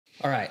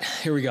All right,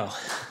 here we go.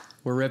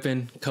 We're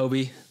ripping.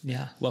 Cobi,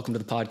 Yeah. welcome to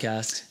the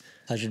podcast.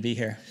 Pleasure to be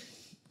here.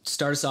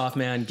 Start us off,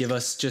 man. Give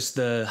us just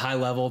the high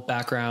level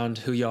background,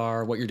 who you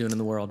are, what you're doing in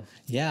the world.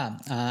 Yeah,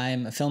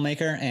 I'm a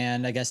filmmaker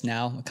and I guess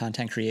now a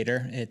content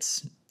creator.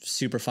 It's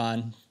super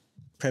fun,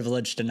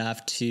 privileged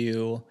enough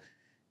to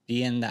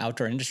be in the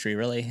outdoor industry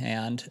really.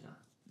 And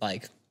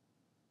like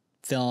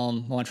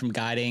film, went from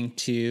guiding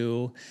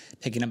to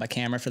picking up a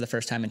camera for the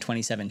first time in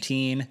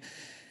 2017,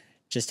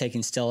 just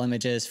taking still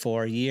images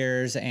for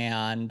years.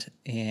 And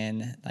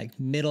in like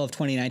middle of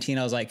 2019,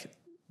 I was like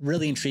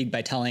really intrigued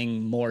by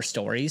telling more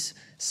stories.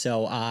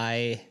 So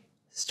I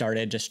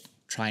started just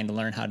trying to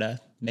learn how to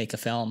make a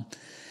film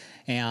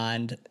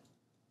and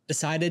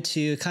decided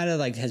to kind of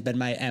like has been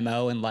my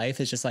MO in life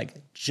is just like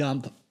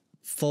jump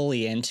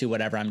fully into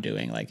whatever I'm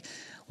doing. Like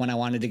when I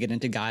wanted to get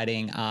into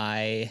guiding,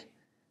 I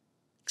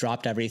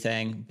dropped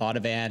everything, bought a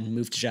van,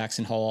 moved to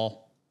Jackson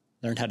Hole,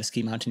 learned how to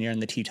ski mountaineer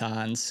in the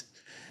Tetons,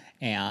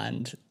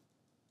 and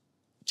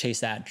chase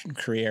that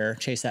career,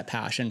 chase that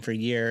passion for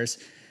years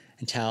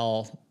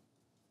until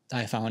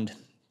I found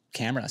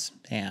cameras.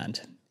 And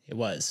it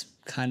was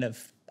kind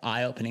of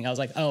eye-opening. I was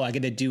like, oh, I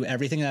get to do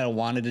everything that I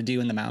wanted to do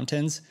in the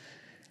mountains,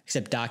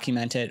 except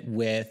document it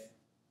with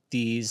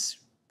these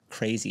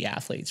crazy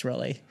athletes,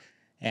 really.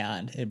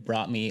 And it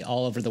brought me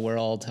all over the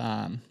world.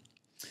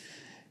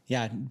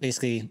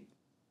 Basically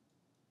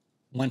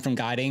went from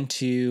guiding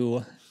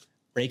to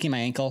breaking my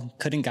ankle,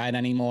 couldn't guide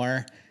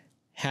anymore,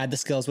 had the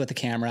skills with the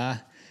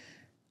camera.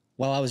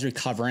 While I was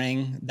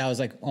recovering, that was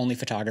like only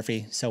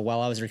photography. So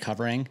while I was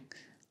recovering,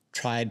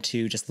 tried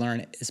to just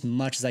learn as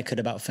much as I could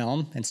about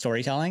film and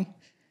storytelling.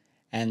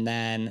 And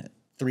then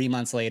 3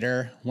 months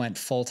later, went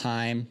full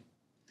time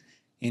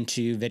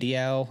into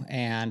video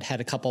and had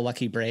a couple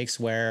lucky breaks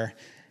where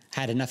I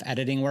had enough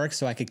editing work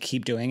so I could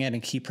keep doing it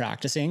and keep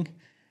practicing.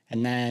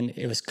 And then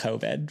it was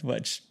COVID,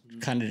 which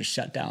kind of just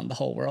shut down the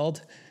whole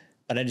world.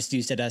 But I just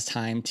used it as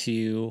time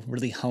to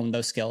really hone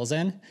those skills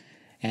in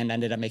and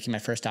ended up making my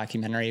first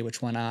documentary, which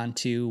went on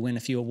to win a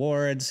few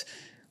awards,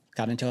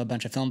 got into a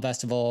bunch of film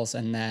festivals,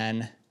 and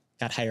then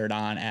got hired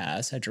on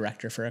as a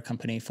director for a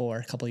company for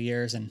a couple of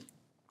years. And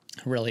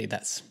really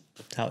that's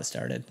how it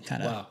started.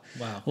 Kind of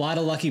Wow. A lot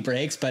of lucky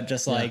breaks, but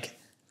just like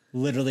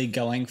literally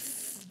going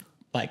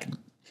like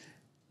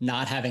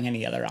not having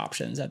any other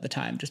options at the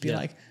time. Just be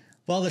like,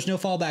 well, there's no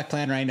fallback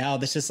plan right now.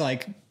 Let's just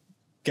like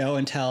go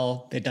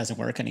until it doesn't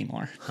work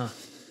anymore. Huh.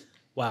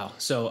 Wow.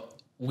 So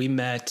we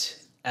met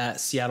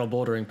at Seattle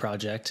Bouldering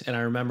Project. And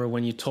I remember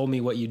when you told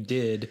me what you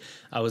did,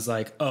 I was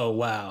like, oh,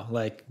 wow.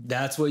 Like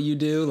that's what you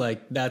do.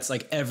 Like that's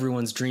like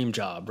everyone's dream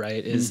job,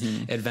 right? Is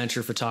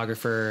adventure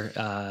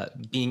photographer,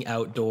 being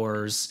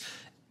outdoors.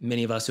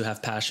 Many of us who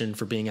have passion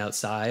for being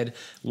outside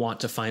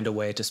want to find a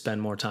way to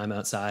spend more time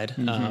outside.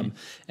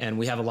 And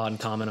we have a lot in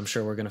common. I'm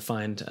sure we're going to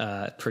find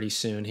pretty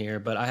soon here,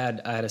 but I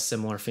had a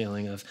similar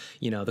feeling of,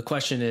 the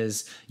question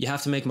is you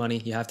have to make money,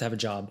 you have to have a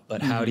job,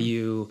 but how do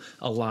you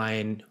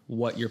align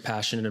what you're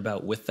passionate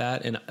about with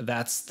that? And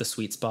that's the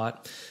sweet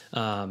spot.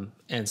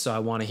 And so I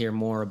want to hear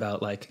more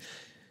about like,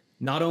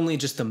 not only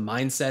just the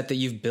mindset that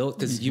you've built,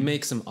 because you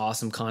make some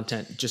awesome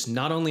content, just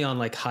not only on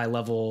like high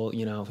level,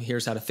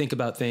 here's how to think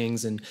about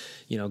things and,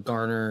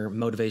 garner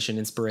motivation,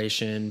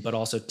 inspiration, but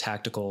also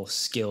tactical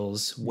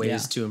skills,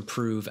 ways to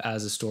improve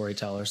as a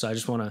storyteller. So I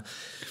just want to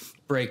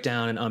break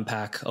down and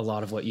unpack a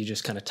lot of what you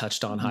just kind of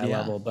touched on high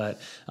level.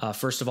 But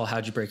first of all,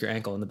 how'd you break your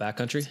ankle in the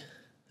backcountry?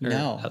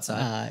 No,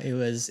 outside? It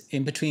was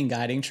in between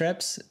guiding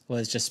trips,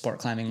 was just sport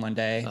climbing one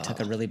day, took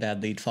a really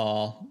bad lead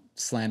fall,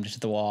 slammed into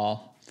the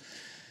wall,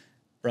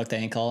 broke the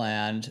ankle.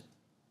 And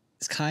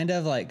it's kind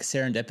of like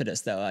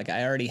serendipitous though. Like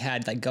I already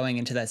had like going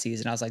into that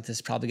season, I was like, this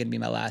is probably going to be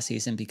my last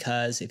season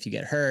because if you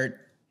get hurt,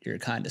 you're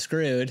kind of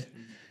screwed.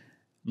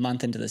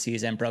 Month into the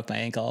season, broke my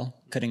ankle,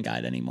 couldn't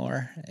guide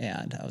anymore.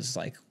 And I was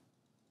like,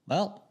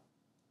 well,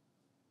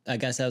 I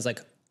guess I was like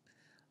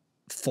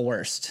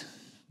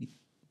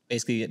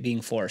basically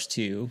being forced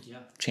to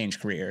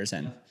change careers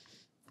and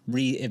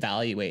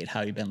reevaluate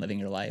how you've been living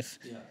your life.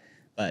 Yeah.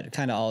 But it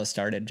kind of all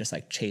started just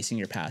like chasing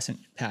your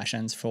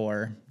passions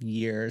for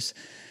years.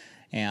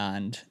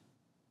 And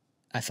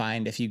I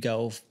find if you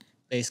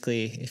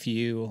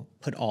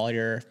put all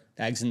your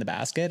eggs in the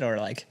basket or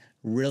like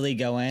really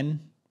go in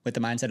with the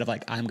mindset of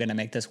like, I'm going to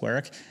make this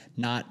work,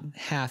 not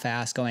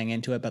half-ass going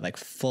into it, but like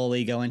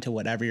fully go into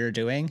whatever you're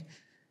doing,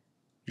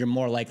 you're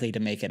more likely to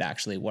make it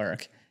actually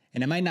work.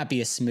 And it might not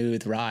be a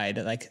smooth ride.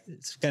 Like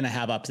it's going to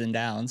have ups and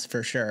downs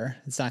for sure.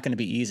 It's not going to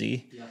be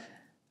easy. Yeah.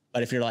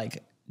 But if you're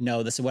like,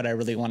 no, this is what I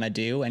really want to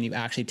do, and you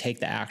actually take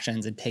the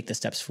actions and take the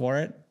steps for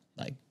it,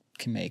 like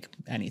can make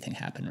anything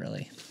happen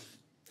really.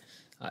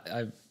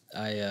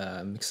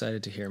 I'm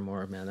excited to hear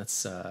more, man.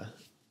 That's,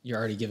 you're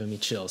already giving me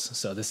chills.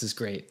 So this is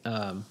great.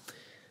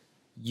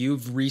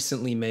 You've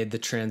recently made the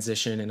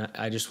transition, and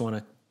I just want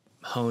to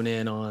hone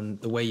in on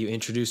the way you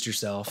introduced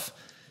yourself.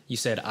 You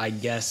said, I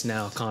guess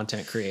now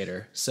content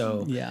creator.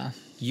 So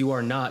you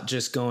are not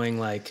just going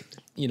like,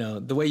 you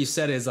know, the way you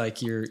said it is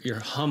like you're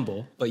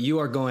humble, but you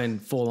are going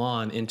full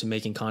on into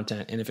making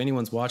content. And if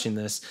anyone's watching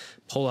this,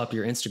 pull up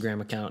your Instagram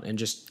account and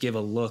just give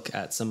a look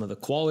at some of the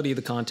quality of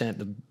the content,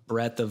 the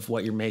breadth of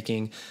what you're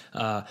making.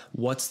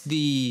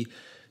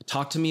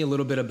 Talk to me a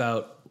little bit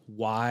about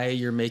why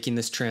you're making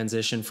this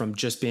transition from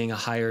just being a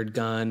hired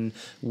gun,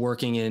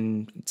 working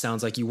in, it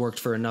sounds like you worked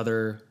for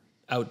another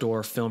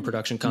outdoor film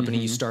production company,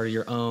 you started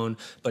your own,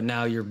 but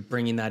now you're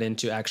bringing that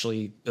into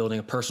actually building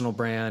a personal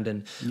brand,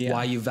 and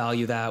why you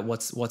value that,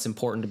 what's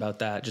important about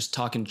that. Just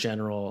talk in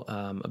general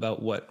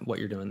about what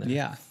you're doing there.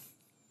 Yeah.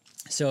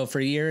 So for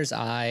years,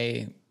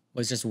 I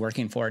was just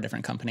working for a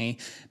different company,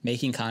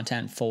 making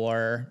content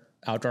for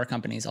outdoor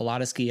companies, a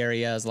lot of ski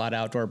areas, a lot of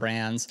outdoor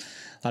brands,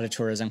 a lot of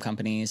tourism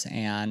companies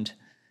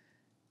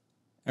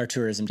or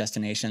tourism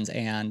destinations.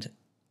 And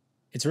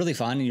it's really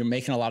fun. You're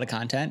making a lot of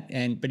content,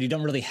 but you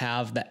don't really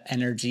have the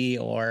energy,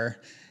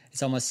 or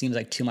it almost seems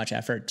like too much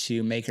effort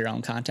to make your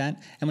own content.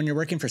 And when you're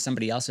working for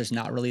somebody else, there's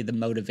not really the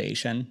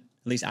motivation.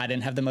 At least I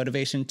didn't have the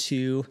motivation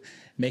to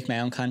make my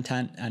own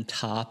content on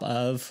top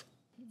of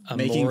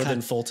making more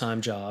than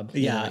full-time job.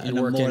 Yeah.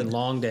 You're working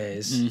long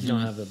days. You don't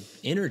have the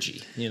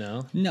energy, you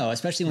know? No,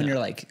 especially when you're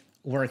like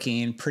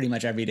working pretty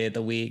much every day of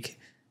the week,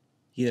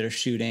 either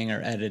shooting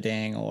or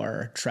editing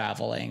or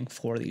traveling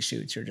for these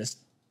shoots. You're just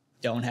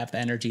don't have the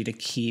energy to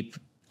keep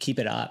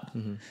it up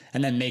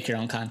and then make your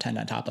own content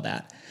on top of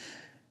that.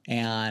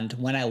 And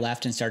when I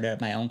left and started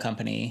my own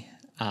company,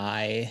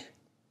 pretty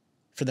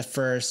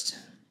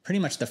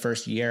much the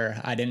first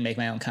year, I didn't make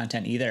my own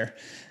content either,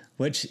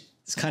 which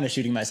is kind of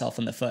shooting myself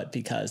in the foot,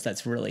 because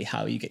that's really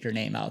how you get your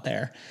name out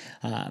there.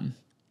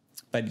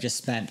 But just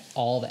spent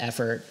all the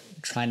effort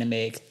trying to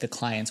make the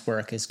client's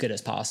work as good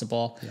as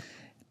possible. Yeah.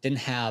 Didn't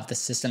have the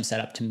system set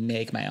up to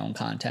make my own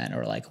content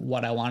or like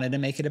what I wanted to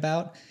make it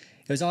about.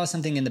 It was always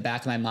something in the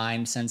back of my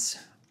mind since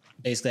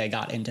basically I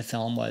got into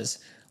film, was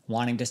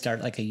wanting to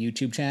start like a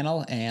YouTube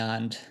channel,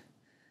 and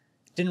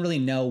didn't really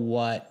know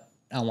what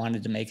I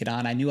wanted to make it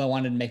on. I knew I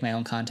wanted to make my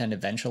own content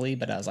eventually,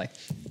 but I was like,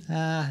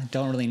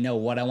 don't really know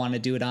what I want to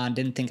do it on.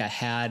 Didn't think I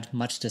had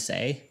much to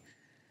say.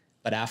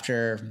 But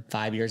after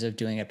 5 years of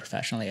doing it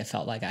professionally, I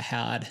felt like I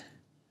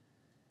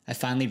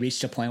finally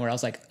reached a point where I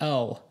was like,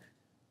 oh,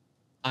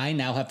 I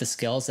now have the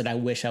skills that I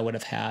wish I would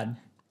have had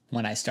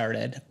when I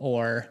started,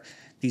 or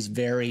these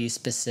very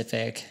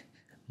specific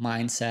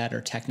mindset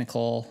or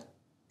technical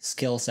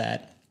skill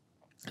set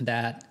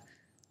that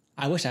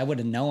I wish I would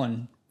have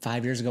known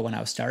 5 years ago when I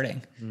was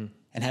starting,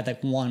 and had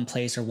like one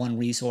place or one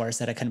resource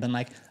that I could have been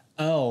like,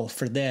 oh,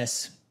 for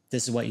this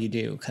is what you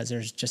do. Cause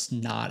there's just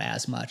not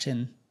as much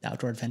in the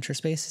outdoor adventure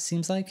space, it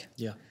seems like.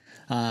 Yeah.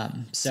 So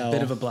it's a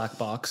bit of a black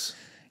box.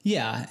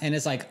 Yeah. And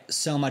it's like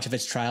so much of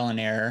it's trial and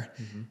error.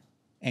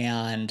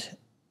 And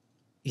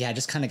yeah, I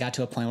just kind of got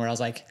to a point where I was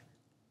like,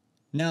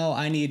 no,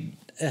 I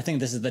think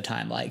this is the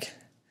time. Like,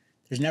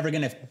 there's never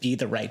going to be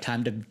the right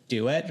time to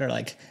do it or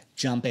like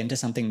jump into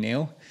something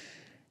new.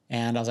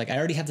 And I was like, I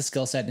already have the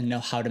skill set and know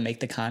how to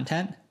make the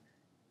content.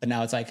 But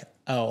now it's like,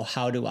 oh,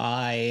 how do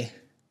I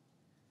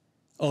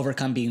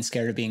overcome being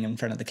scared of being in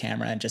front of the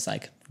camera and just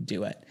like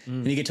do it?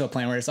 And you get to a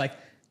point where it's like,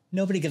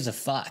 nobody gives a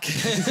fuck.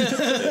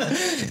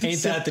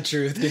 Ain't that the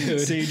truth, dude?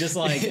 So you just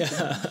like,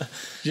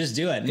 just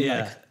do it. And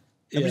like,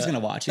 nobody's going to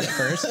watch you at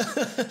first.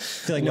 I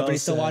feel like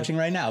nobody's still watching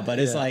right now, but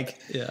it's like,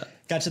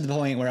 got to the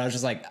point where I was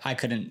just like, I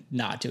couldn't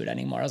not do it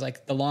anymore. I was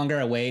like, the longer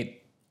I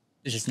wait,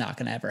 it's just not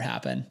going to ever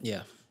happen.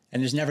 Yeah.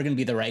 And there's never going to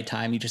be the right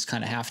time. You just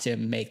kind of have to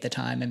make the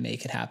time and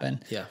make it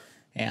happen. Yeah.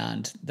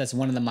 And that's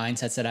one of the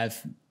mindsets that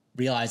I've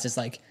realized is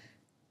like,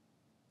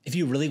 if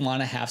you really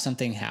want to have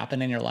something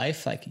happen in your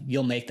life, like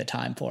you'll make the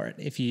time for it.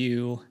 If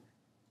you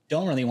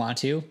don't really want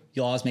to,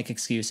 you'll always make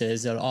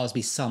excuses. There'll always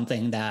be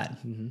something that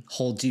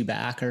holds you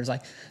back, or is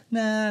like,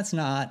 nah, it's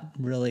not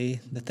really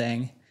the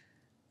thing.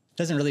 It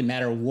doesn't really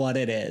matter what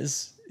it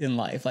is in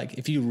life. Like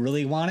if you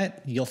really want it,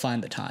 you'll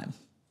find the time.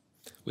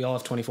 We all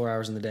have 24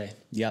 hours in the day.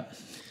 Yep.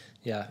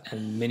 Yeah.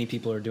 And many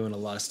people are doing a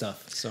lot of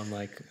stuff. So I'm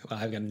like, well,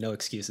 I've got no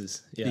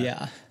excuses.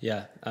 Yeah.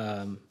 Yeah.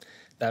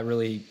 That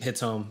really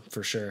hits home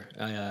for sure.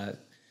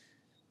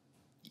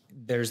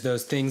 There's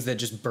those things that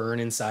just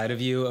burn inside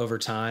of you over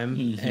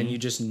time, and you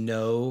just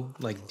know,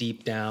 like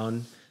deep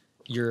down,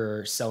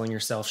 you're selling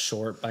yourself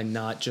short by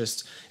not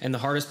just, and the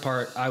hardest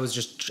part, I was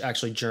just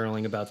actually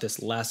journaling about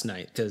this last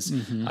night, because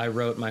I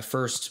wrote my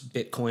first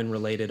Bitcoin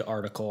related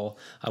article.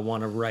 I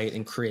want to write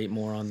and create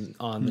more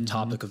on the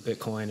topic of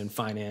Bitcoin and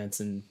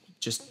finance and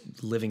just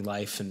living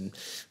life. And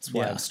that's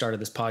why I started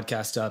this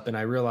podcast up. And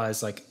I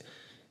realized like,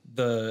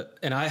 I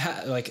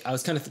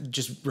was kind of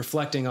just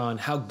reflecting on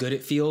how good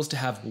it feels to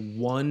have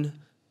one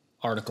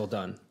article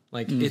done.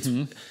 Like it's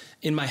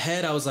in my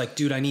head, I was like,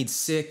 dude, I need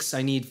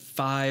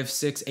 5,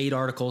 6, 8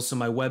 articles. So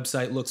my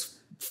website looks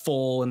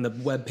full and the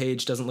web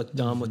page doesn't look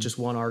dumb with just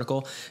one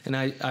article. And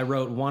I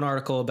wrote one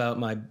article about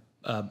my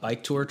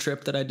bike tour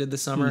trip that I did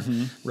this summer.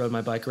 Rode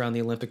my bike around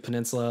the Olympic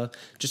Peninsula,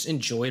 just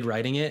enjoyed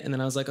writing it. And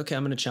then I was like, okay,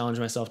 I'm going to challenge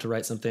myself to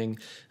write something.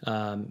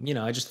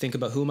 I just think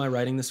about who am I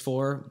writing this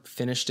for,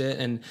 finished it.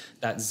 And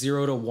that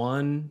 0 to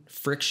 1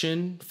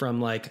 friction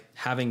from like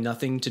having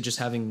nothing to just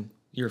having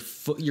your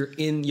foot,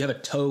 you have a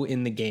toe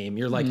in the game.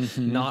 You're like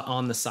not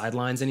on the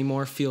sidelines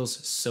anymore.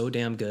 Feels so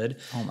damn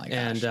good. Oh my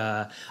gosh.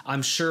 And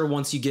I'm sure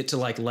once you get to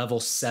like level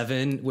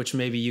 7, which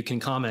maybe you can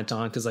comment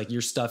on, cause like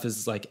your stuff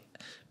is like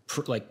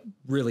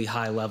really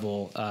high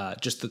level,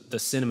 just the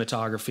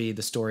cinematography,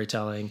 the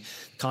storytelling,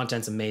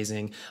 content's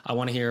amazing. I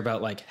want to hear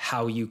about like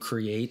how you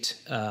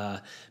create,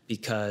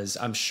 because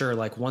I'm sure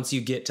like once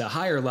you get to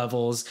higher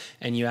levels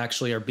and you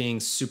actually are being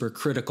super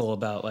critical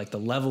about like the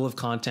level of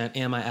content,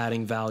 am I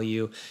adding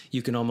value?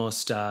 You can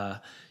almost,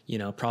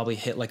 probably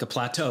hit like a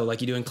plateau like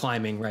you do in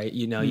climbing, right?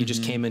 You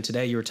just came in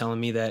today, you were telling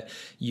me that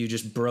you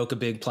just broke a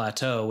big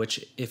plateau,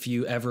 which if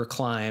you ever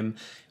climb,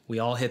 we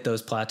all hit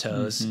those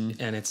plateaus,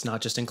 and it's not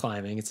just in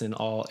climbing, it's in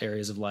all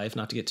areas of life,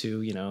 not to get too,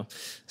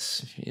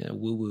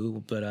 woo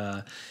woo,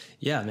 but,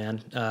 yeah,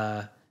 man.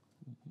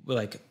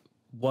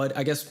 What,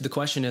 I guess the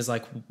question is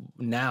like,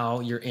 now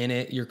you're in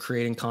it, you're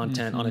creating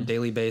content on a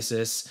daily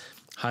basis.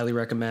 Highly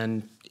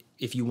recommend,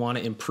 if you want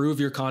to improve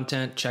your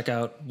content, check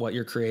out what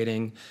you're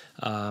creating.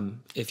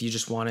 If you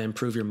just want to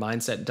improve your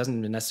mindset, it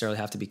doesn't necessarily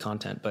have to be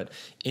content, but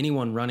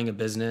anyone running a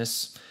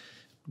business,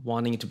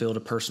 wanting to build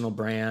a personal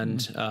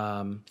brand,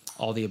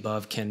 all the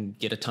above can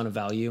get a ton of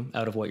value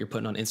out of what you're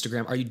putting on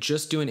Instagram. Are you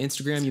just doing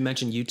Instagram? You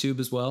mentioned YouTube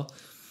as well.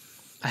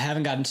 I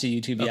haven't gotten to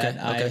YouTube yet.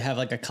 I have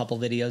like a couple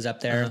videos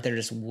up there. They're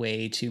just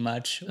way too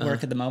much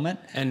work at the moment.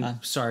 And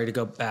sorry to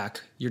go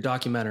back, your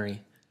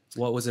documentary,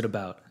 what was it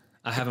about?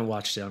 I haven't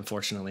watched it,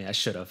 unfortunately. I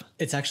should have.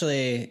 It's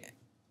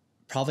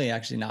probably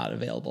not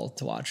available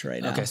to watch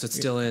right now. Okay, so it's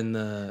still in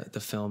the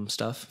film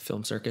stuff,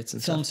 film circuits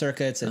and film stuff?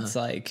 circuits. It's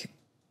like,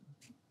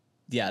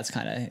 yeah, it's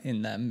kind of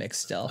in the mix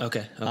still.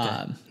 Okay.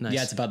 Nice.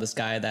 Yeah, it's about this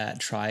guy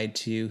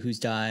who's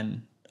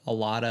done a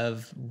lot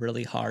of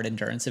really hard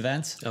endurance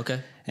events.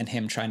 Okay. And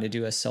him trying to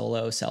do a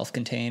solo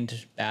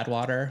self-contained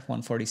Badwater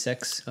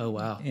 146. Oh,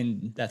 wow.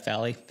 In Death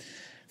Valley.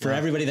 For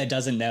everybody that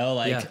doesn't know,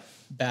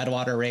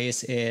 Badwater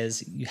race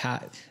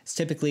it's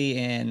typically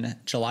in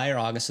July or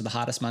August, so the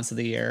hottest months of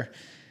the year.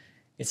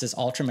 It's this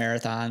ultra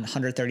marathon,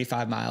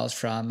 135 miles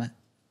from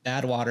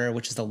Badwater,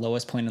 which is the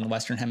lowest point in the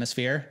Western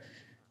Hemisphere,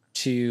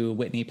 to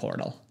Whitney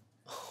Portal.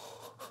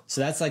 So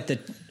that's like the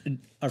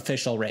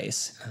official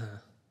race.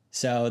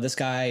 So this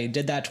guy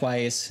did that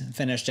twice,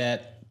 finished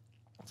it.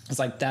 It's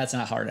like, that's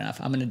not hard enough.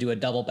 I'm going to do a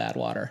double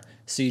Badwater.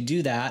 So you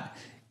do that.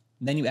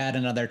 Then you add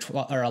another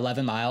 12 or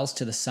 11 miles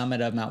to the summit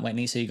of Mount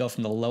Whitney. So you go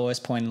from the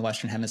lowest point in the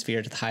Western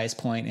Hemisphere to the highest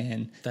point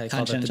in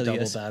continental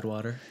double US.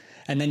 Badwater.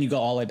 And then you go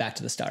all the way back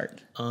to the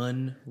start.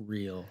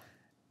 Unreal.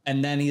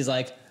 And then he's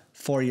like,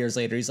 4 years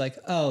later, he's like,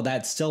 oh,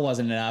 that still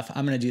wasn't enough.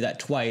 I'm going to do that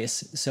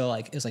twice. So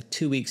like, it was like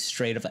 2 weeks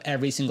straight of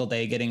every single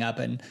day getting up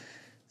and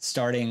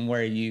starting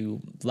where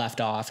you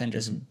left off and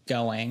just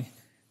going.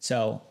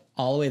 So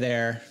all the way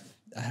there,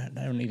 I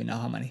don't even know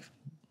how many.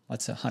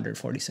 What's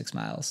 146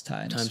 miles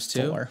times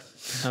 2? 4?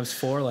 Times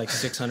 4, like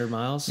 600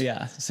 miles?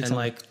 Yeah. And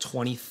like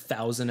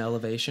 20,000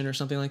 elevation or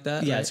something like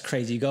that? Yeah, right? It's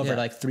crazy. You go over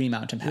like 3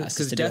 mountain passes.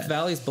 Because Death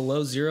Valley is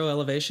below 0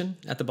 elevation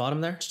at the bottom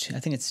there? I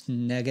think it's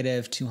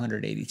negative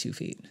 282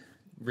 feet.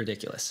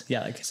 Ridiculous.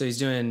 Yeah. Like, so he's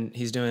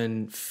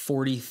doing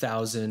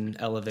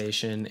 40,000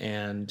 elevation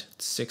and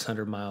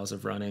 600 miles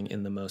of running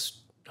in the most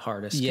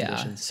hardest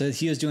conditions. So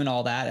he was doing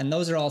all that, and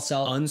those are all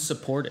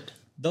unsupported.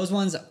 Those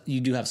ones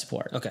you do have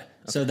support. Okay.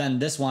 So then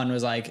this one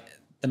was like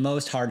the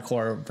most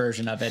hardcore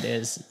version of it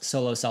is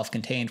solo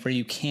self-contained, where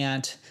you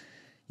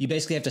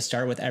basically have to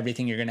start with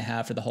everything you're going to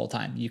have for the whole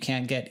time. You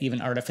can't get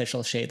even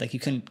artificial shade. Like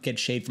you couldn't get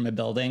shade from a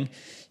building.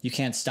 You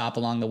can't stop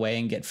along the way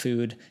and get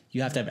food.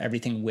 You have to have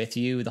everything with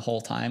you the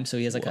whole time. So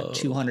he has like a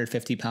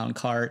 250 pound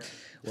cart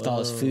with all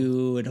his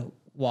food,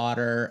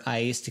 water,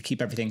 ice to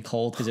keep everything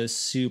cold because it was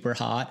super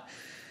hot.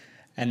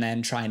 And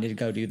then trying to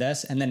go do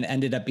this, and then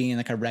ended up being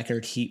like a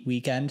record heat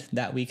weekend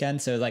that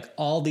weekend. So like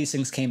all these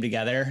things came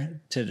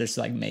together to just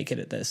like make it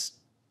at this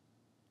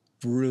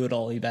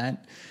brutal event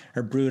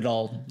or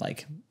brutal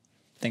like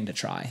thing to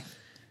try. And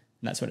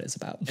that's what it's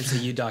about. And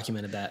so you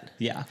documented that.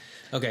 Yeah.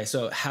 Okay.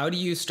 So how do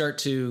you start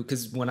to,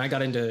 because when I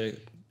got into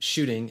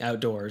shooting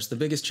outdoors, the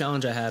biggest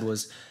challenge I had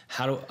was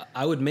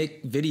I would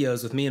make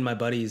videos with me and my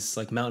buddies,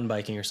 like mountain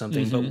biking or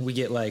something, but we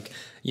get like,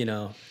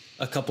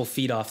 a couple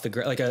feet off the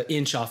ground, like an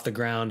inch off the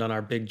ground on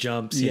our big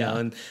jumps, you know,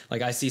 and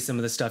like I see some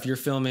of the stuff you're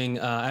filming.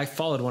 I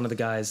followed one of the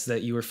guys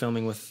that you've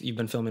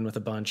been filming with a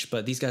bunch,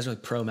 but these guys are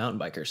like pro mountain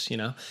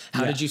bikers,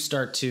 How did you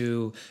start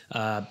to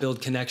build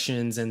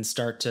connections and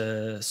start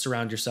to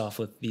surround yourself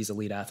with these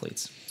elite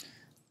athletes?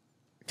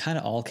 Kind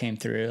of all came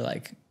through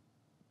like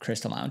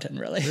Crystal Mountain,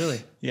 really.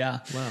 Really? Yeah.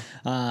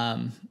 Wow.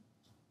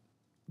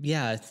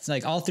 Yeah. It's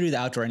like all through the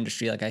outdoor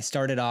industry. Like I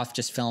started off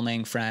just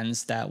filming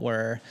friends that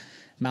were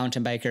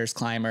mountain bikers,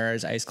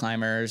 climbers, ice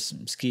climbers,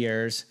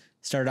 skiers.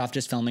 Started off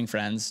just filming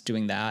friends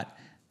doing that.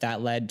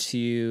 That led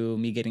to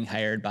me getting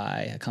hired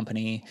by a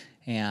company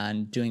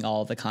and doing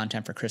all the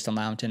content for Crystal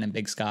Mountain and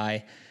Big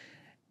Sky.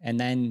 And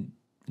then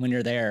when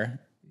you're there,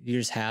 you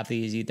just have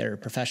these either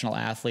professional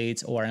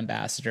athletes or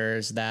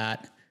ambassadors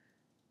that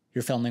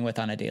you're filming with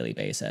on a daily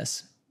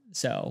basis.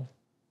 So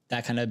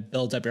that kind of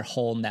builds up your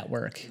whole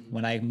network.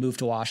 When I moved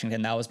to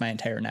Washington, that was my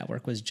entire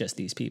network, was just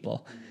these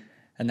people.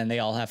 And then they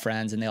all have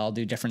friends and they all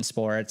do different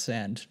sports,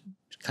 and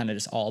kind of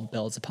just all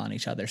builds upon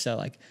each other. So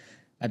like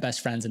my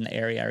best friends in the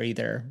area are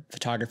either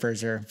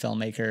photographers or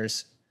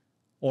filmmakers,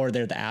 or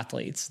they're the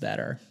athletes that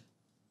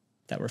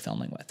we're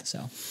filming with.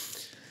 So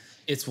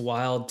it's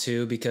wild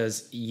too,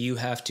 because you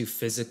have to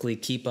physically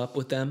keep up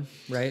with them,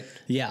 right?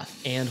 Yeah.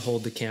 And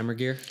hold the camera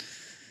gear.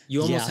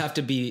 You almost have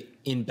to be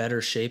in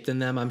better shape than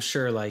them. I'm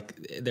sure like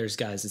there's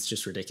guys, it's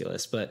just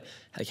ridiculous, but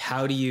like,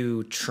 how do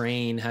you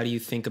train? How do you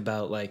think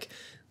about like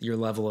your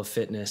level of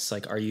fitness?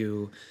 Like, are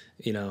you,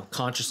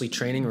 consciously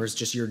training, or is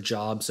just your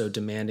job so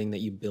demanding that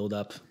you build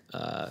up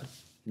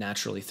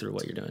naturally through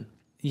what you're doing?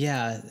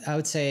 Yeah, I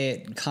would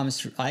say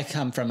I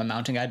come from a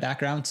mountain guide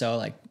background. So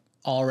like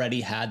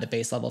already had the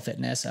base level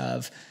fitness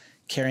of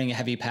carrying a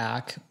heavy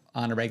pack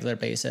on a regular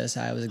basis.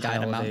 I was a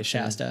guide on Mount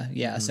Shasta.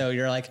 Yeah. So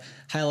you're like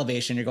high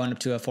elevation, you're going up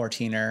to a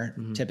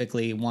 14er,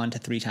 typically 1 to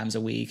 3 times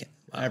a week,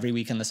 every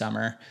week in the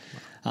summer.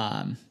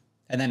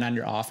 And then on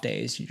your off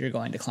days, you're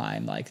going to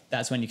climb. Like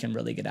that's when you can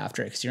really get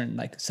after it, because you're in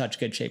like such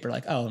good shape. Or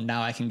like, oh,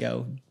 now I can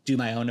go do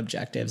my own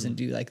objectives and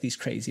do like these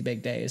crazy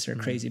big days or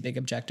crazy big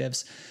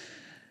objectives.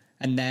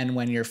 And then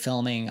when you're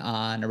filming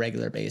on a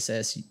regular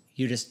basis,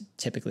 you just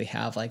typically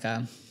have like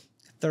a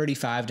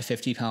 35 to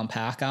 50 pound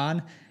pack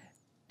on,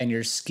 and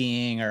you're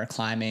skiing or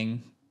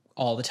climbing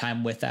all the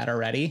time with that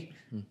already,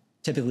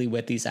 typically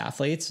with these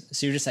athletes.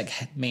 So you're just like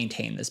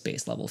maintain this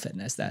base level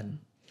fitness that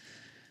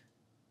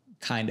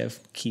kind of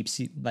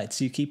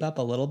lets you keep up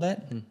a little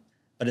bit,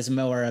 but it's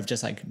more of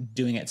just like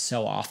doing it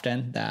so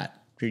often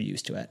that you're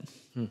used to it.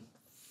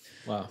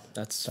 Wow.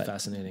 That's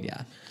fascinating.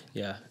 Yeah.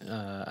 Yeah.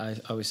 I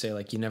always say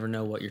like, you never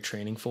know what you're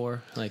training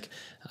for. Like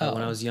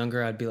when I was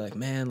younger, I'd be like,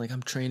 man, like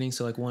I'm training.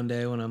 So like one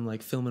day when I'm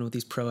like filming with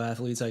these pro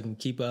athletes, I can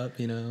keep up,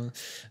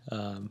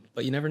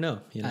 but you never know.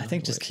 I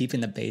think just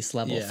keeping the base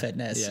level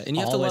fitness. Yeah. And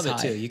you have to love it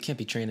too. You can't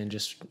be training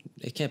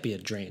it can't be a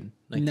drain.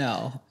 Like,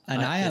 no.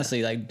 And I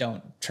honestly like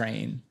don't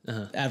train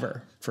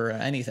ever for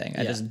anything.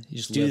 I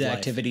just do the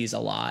activities a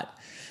lot.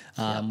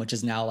 Which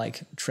is now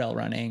like trail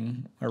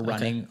running or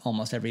running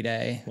almost every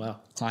day. Wow.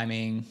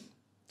 Climbing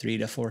 3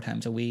 to 4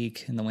 times a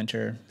week. In the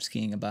winter,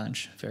 skiing a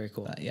bunch. Very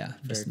cool.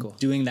 Very cool.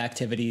 Doing the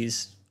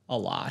activities a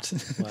lot.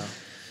 Wow.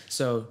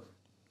 So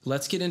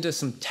let's get into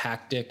some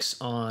tactics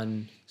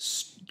on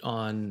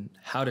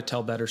how to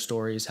tell better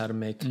stories, how to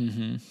make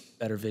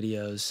better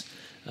videos.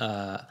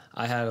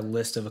 I had a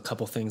list of a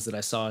couple things that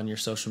I saw on your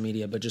social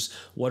media, but just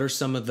what are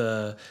some of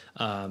the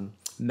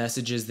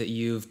messages that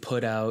you've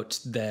put out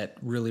that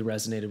really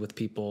resonated with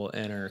people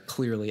and are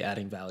clearly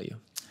adding value?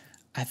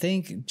 I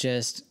think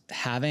just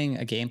having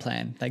a game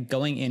plan, like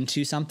going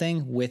into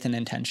something with an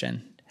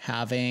intention,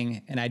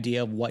 having an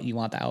idea of what you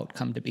want the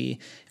outcome to be.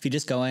 If you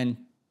just go in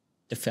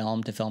to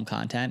film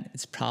content,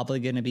 it's probably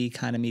going to be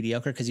kind of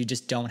mediocre because you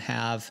just don't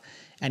have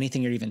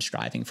anything you're even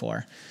striving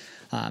for.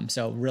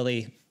 So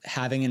really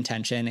having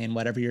intention in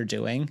whatever you're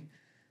doing,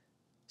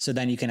 so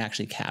then you can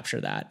actually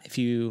capture that. If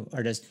you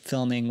are just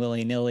filming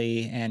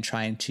willy-nilly and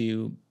trying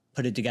to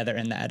put it together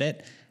in the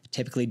edit, it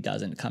typically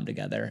doesn't come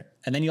together.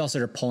 And then you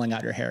also are pulling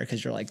out your hair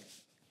because you're like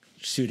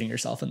shooting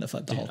yourself in the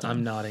foot the whole time.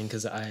 I'm nodding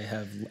because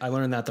I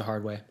learned that the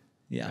hard way.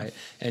 Yeah. Right?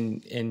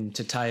 And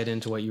to tie it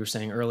into what you were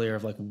saying earlier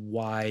of like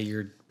why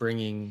you're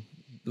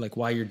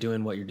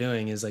doing what you're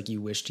doing is like you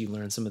wished you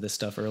learned some of this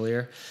stuff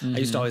earlier. I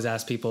used to always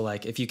ask people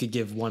like, if you could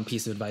give one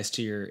piece of advice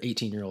to your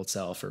 18-year-old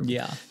self or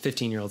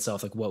 15-year-old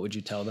self, like what would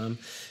you tell them?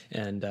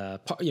 And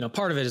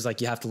part of it is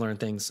like you have to learn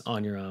things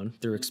on your own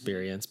through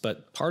experience,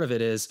 but part of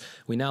it is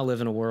we now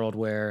live in a world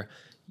where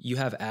you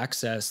have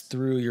access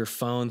through your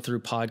phone, through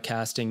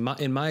podcasting.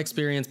 In my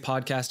experience,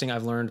 podcasting,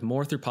 I've learned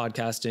more through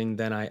podcasting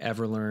than I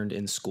ever learned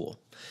in school.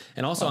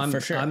 And also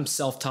I'm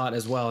self-taught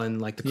as well in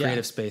like the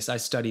creative space. I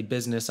studied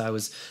business.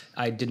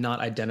 I did not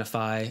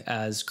identify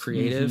as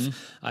creative.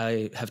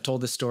 I have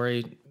told this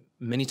story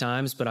many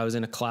times, but I was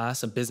in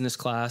a business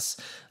class,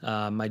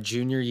 my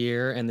junior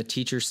year, and the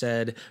teacher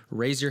said,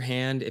 raise your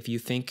hand if you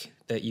think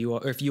that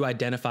if you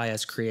identify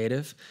as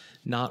creative.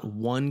 Not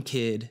one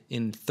kid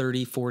in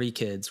 30, 40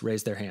 kids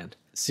raised their hand.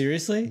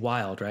 Seriously?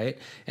 Wild, right?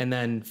 And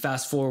then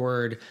fast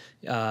forward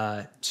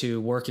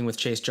to working with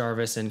Chase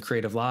Jarvis and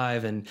Creative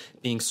Live and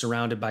being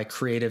surrounded by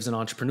creatives and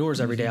entrepreneurs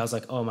every day. I was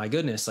like, oh my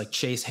goodness, like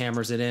Chase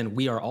hammers it in.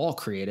 We are all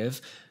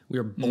creative. We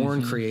are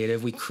born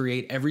creative. We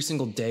create every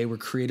single day. We're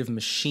creative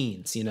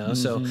machines,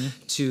 So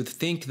to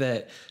think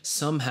that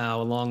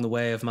somehow along the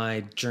way of my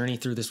journey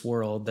through this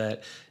world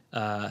that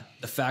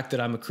the fact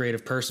that I'm a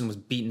creative person was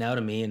beaten out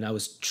of me, and I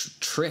was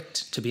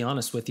tricked, to be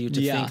honest with you,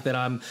 to think that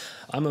I'm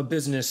a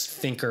business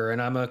thinker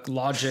and I'm a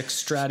logic,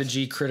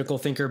 strategy, critical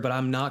thinker, but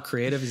I'm not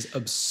creative is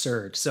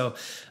absurd. So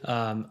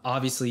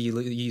obviously you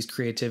use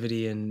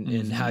creativity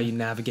in how you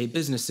navigate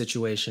business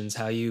situations,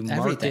 how you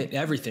market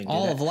everything,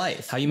 all of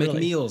life, how you make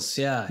meals.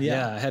 Yeah.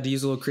 I had to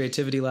use a little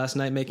creativity last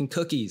night making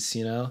cookies,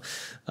 you know.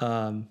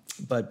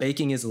 But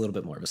baking is a little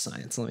bit more of a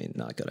science. Let me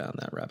not go down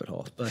that rabbit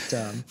hole. But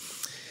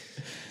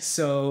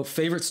so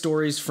favorite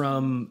stories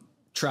from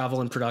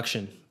travel and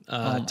production.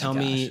 Tell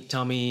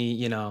me,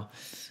 you know,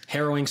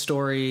 harrowing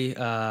story,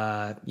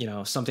 you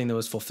know, something that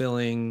was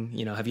fulfilling.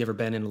 You know, have you ever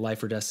been in a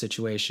life or death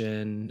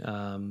situation,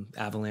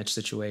 avalanche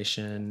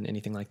situation,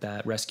 anything like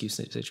that, rescue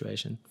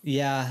situation?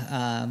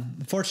 Yeah.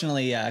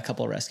 Fortunately, a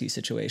couple of rescue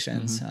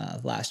situations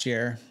last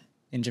year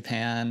in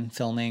Japan,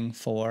 filming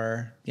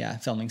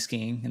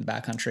skiing in the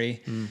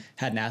backcountry.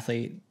 Had an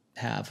athlete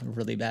have a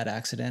really bad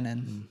accident,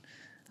 and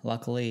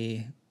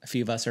luckily a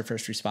few of us are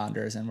first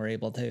responders and we're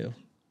able to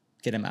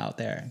get him out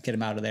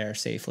of there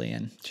safely.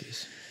 And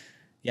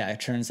it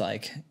turns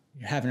like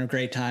you're having a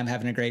great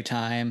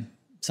time,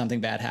 something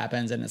bad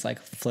happens, and it's like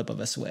flip of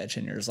a switch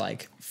and you're just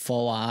like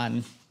full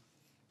on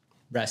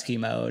rescue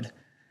mode.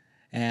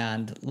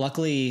 And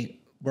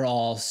luckily we're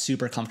all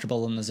super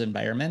comfortable in those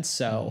environments.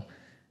 So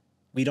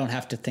we don't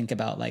have to think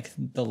about like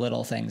the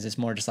little things. It's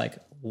more just like,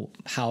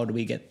 how do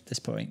we get this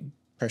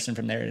person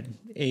from there,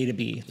 A to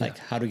B, like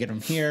how do we get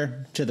them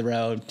here to the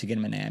road to get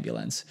them in an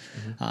ambulance?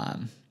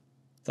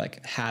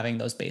 Like having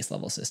those base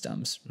level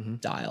systems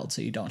dialed,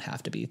 so you don't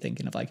have to be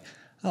thinking of like,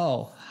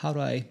 oh, how do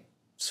I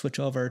switch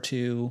over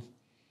to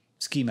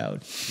ski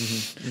mode?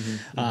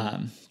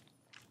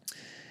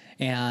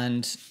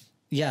 And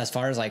as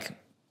far as like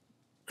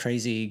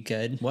crazy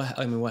good,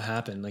 what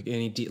happened? Like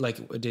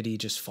did he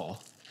just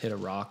fall, hit a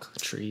rock, a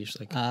tree? Just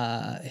like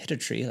hit a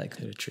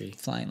tree,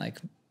 flying like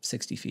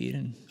 60 feet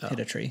and hit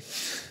a tree.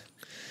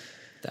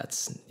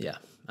 That's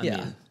I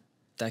mean,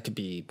 that could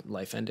be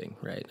life ending,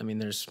 right? I mean,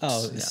 there's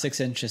 6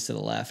 inches to the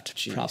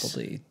left,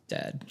 probably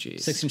dead.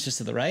 6 inches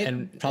to the right,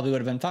 and probably would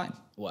have been fine.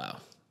 Wow.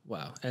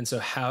 And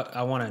so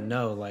I want to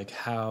know, like,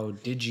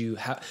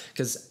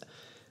 because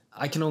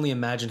I can only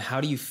imagine,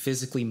 how do you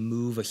physically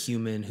move a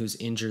human who's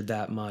injured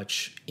that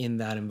much in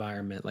that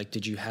environment? Like,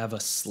 did you have a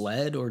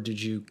sled or did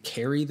you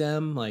carry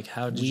them? Like,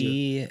 how did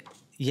you?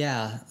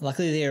 Yeah,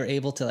 luckily they were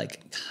able to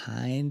like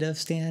kind of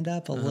stand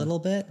up a little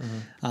bit.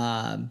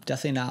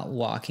 Definitely not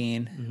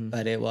walking,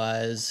 but it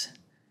was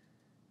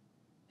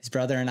his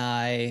brother and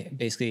I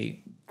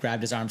basically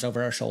grabbed his arms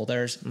over our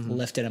shoulders,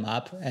 lifted him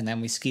up, and then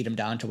we skied him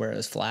down to where it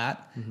was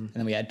flat. And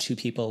then we had 2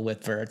 people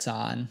with verts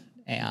on,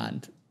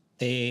 and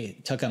they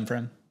took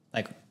him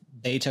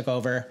they took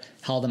over,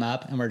 held him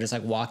up, and we're just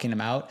like walking him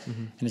out.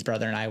 And his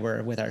brother and I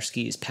were with our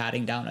skis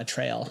padding down a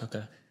trail.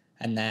 Okay.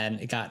 And then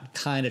it got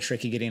kind of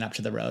tricky getting up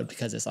to the road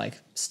because it's like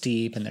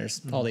steep and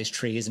there's all these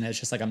trees, and it's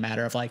just like a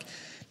matter of like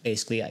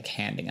basically like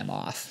handing him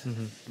off.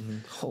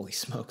 Holy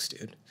smokes,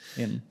 dude.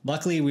 And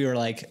luckily we were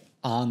like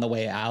on the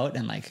way out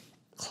and like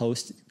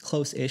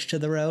close-ish to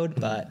the road,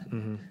 but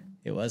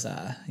it was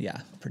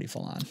pretty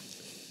full on.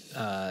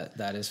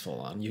 That is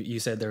full on. You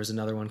said there was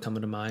another one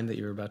coming to mind that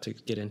you were about to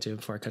get into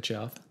before I cut you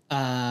off.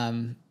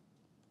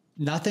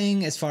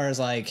 Nothing as far as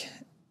like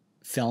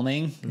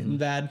filming in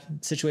bad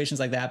situations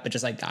like that, but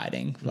just like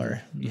guiding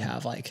where you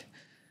have like,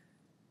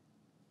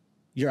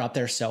 you're up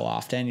there so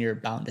often, you're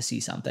bound to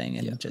see something,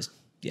 and just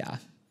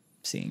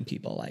seeing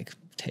people like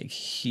take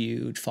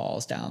huge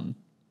falls down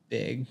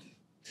big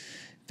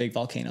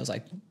volcanoes,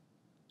 like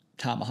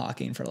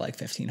tomahawking for like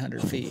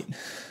 1,500 feet.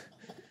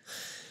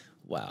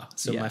 Wow.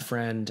 So my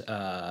friend,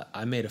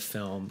 I made a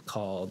film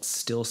called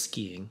Still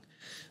Skiing.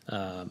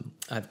 I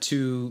have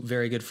 2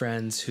 very good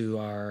friends who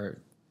are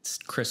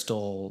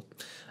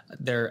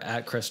they're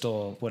at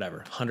Crystal,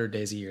 100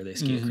 days a year. They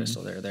ski at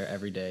Crystal. They're there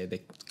every day. They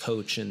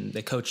coach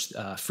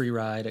free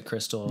ride at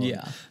Crystal.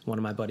 Yeah. One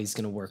of my buddies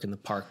going to work in the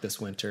park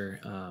this winter.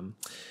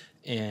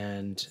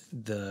 And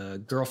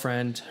the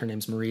girlfriend, her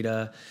name's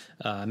Marita,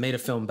 made a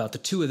film about the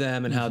 2 of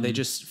them and how they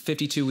just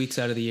 52 weeks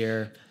out of the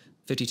year,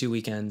 52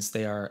 weekends,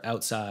 they are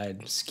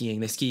outside skiing.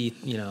 They ski,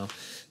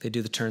 they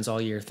do the turns all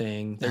year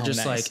thing. They're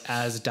just nice. Like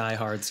as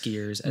diehard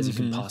skiers as you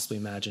can possibly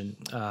imagine.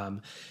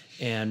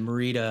 And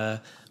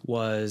Marita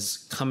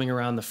was coming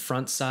around the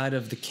front side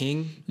of the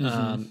King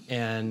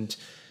and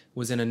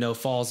was in a no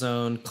fall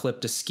zone,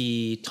 clipped a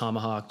ski,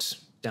 tomahawked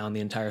down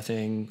the entire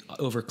thing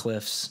over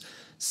cliffs,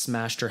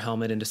 smashed her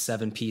helmet into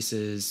 7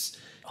 pieces.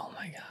 Oh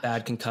my God.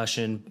 Bad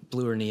concussion,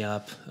 blew her knee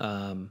up,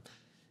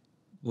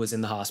 was in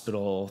the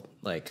hospital.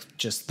 Like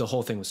just the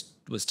whole thing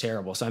was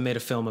terrible. So I made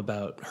a film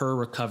about her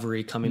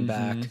recovery, coming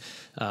back,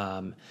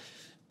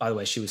 by the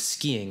way, she was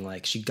skiing.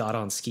 Like she got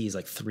on skis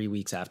like 3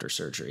 weeks after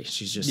surgery.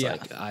 She's just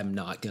like, I'm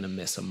not going to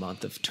miss a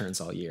month of turns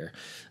all year.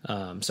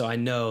 So I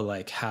know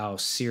like how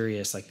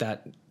serious like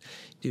that,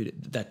 dude,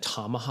 that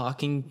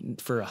tomahawking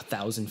for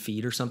 1,000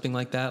 feet or something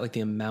like that, like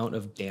the amount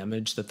of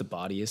damage that the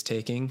body is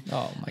taking.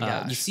 Oh my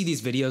gosh. You see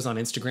these videos on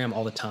Instagram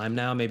all the time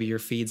now. Maybe your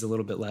feed's a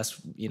little bit less,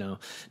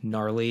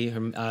 gnarly.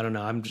 I don't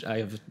know.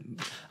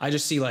 I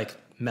just see like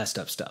messed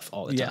up stuff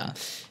all the time.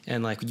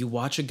 And like you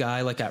watch a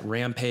guy like at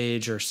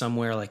Rampage or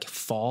somewhere like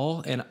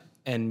fall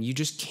and you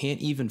just can't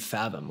even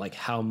fathom like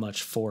how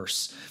much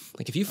force,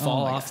 like if you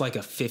fall off like a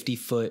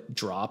 50-foot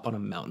drop on a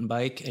mountain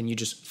bike and you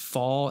just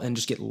fall and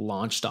just get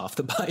launched off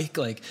the bike,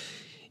 like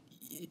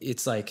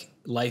it's like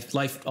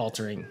life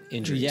altering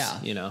injuries,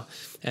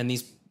 and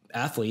these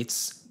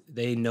athletes,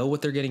 they know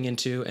what they're getting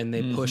into and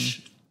they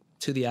push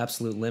to the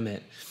absolute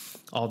limit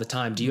all the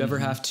time. Do you ever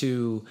have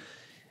to,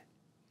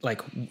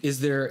 like,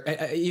 is there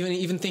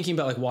even thinking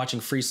about like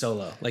watching free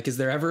solo, like, is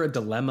there ever a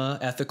dilemma,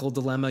 ethical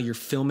dilemma? You're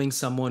filming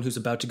someone who's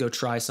about to go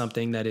try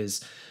something that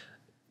is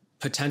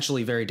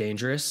potentially very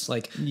dangerous.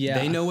 Like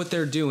they know what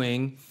they're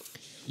doing.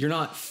 You're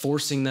not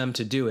forcing them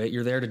to do it.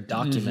 You're there to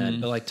document,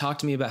 but like, talk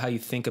to me about how you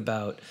think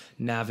about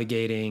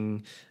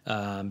navigating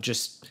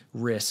just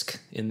risk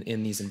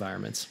in these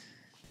environments.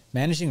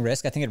 Managing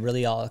risk, I think it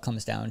really all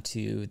comes down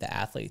to the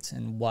athletes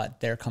and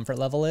what their comfort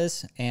level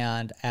is.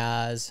 And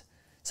as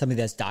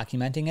somebody that's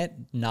documenting it,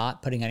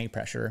 not putting any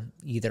pressure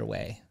either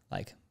way,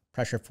 like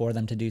pressure for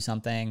them to do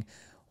something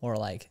or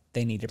like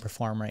they need to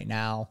perform right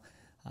now.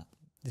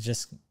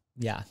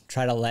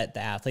 Try to let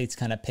the athletes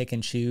kind of pick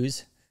and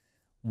choose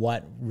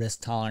what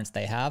risk tolerance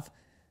they have.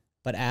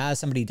 But as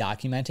somebody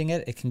documenting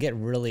it, it can get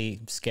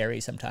really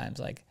scary sometimes.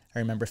 Like I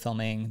remember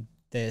filming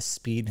this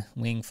speed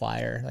wing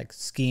flyer, like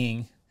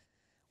skiing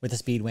with a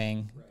speed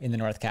wing in the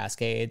North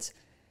Cascades.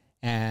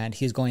 And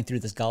he was going through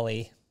this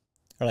gully,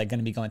 or like going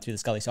to be going through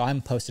this gully. So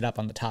I'm posted up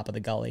on the top of the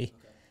gully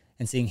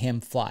and seeing him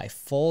fly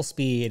full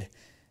speed,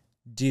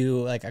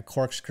 do like a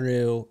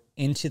corkscrew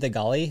into the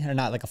gully, or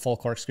not like a full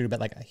corkscrew, but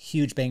like a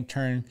huge bank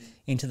turn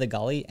into the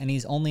gully. And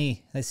his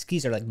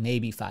skis are like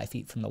maybe 5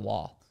 feet from the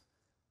wall.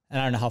 And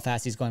I don't know how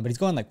fast he's going, but he's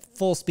going like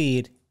full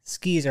speed.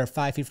 Skis are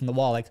 5 feet from the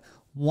wall, like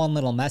one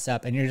little mess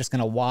up. And you're just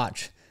going to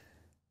watch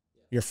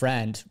your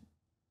friend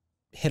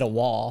hit a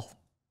wall.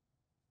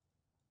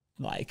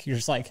 Like, you're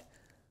just like,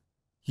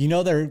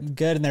 they're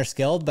good and they're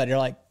skilled, but you're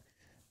like,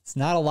 it's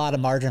not a lot of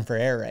margin for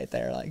error right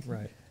there. Like,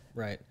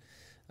 right.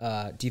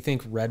 Do you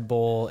think Red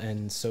Bull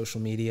and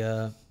social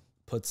media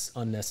puts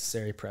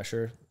unnecessary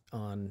pressure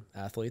on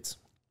athletes?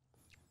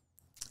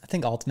 I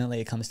think ultimately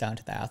it comes down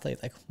to the athlete,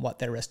 like what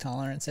their risk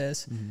tolerance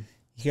is. You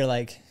hear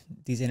like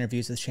these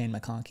interviews with Shane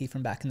McConkey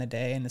from back in the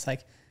day, and it's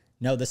like,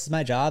 no, this is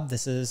my job.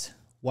 This is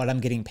what I'm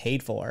getting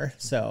paid for.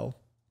 So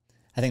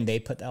I think they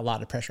put a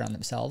lot of pressure on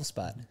themselves,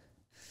 but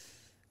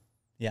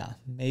yeah,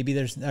 maybe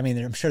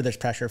I'm sure there's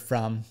pressure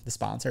from the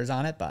sponsors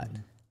on it, but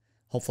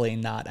hopefully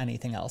not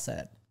anything else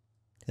that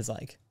is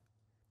like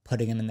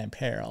putting them in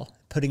peril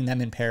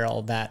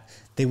that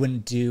they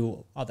wouldn't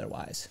do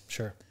otherwise.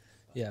 Sure.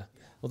 Yeah.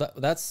 Well,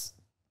 that's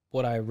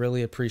what I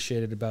really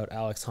appreciated about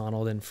Alex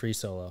Honnold in free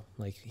solo.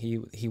 Like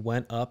he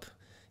went up,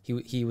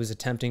 he was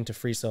attempting to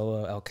free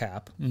solo El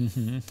Cap,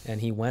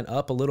 and he went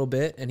up a little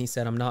bit and he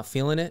said, I'm not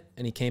feeling it.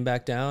 And he came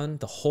back down.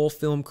 The whole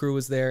film crew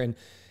was there, and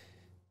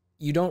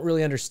you don't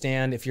really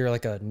understand, if you're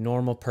like a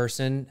normal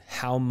person,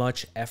 how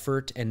much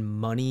effort and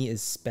money is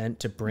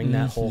spent to bring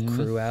that whole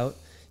crew out.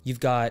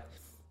 You've got,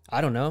 I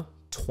don't know,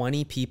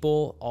 20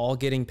 people all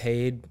getting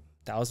paid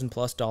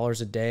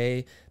 $1,000+ a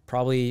day.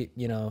 Probably,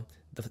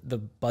 the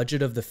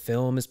budget of the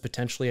film is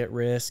potentially at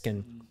risk,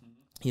 and,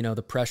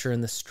 the pressure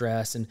and the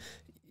stress, and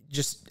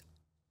just,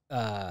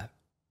 I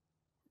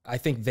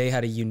think they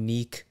had a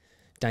unique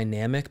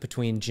dynamic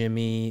between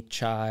Jimmy,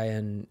 Chai,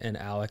 and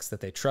Alex, that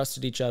they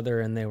trusted each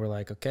other, and they were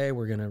like, okay,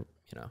 we're gonna,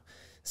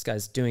 this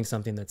guy's doing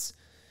something that's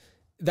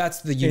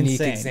the unique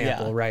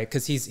example, right?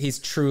 Because he's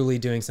truly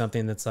doing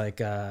something that's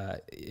like,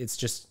 it's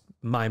just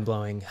mind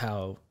blowing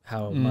how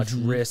much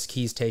risk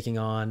he's taking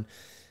on,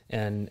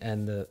 and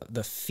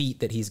the feat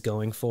that he's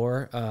going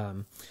for.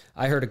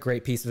 I heard a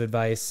great piece of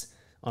advice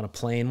on a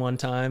plane one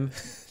time.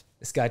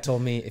 This guy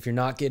told me, if you're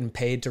not getting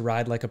paid to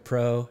ride like a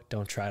pro,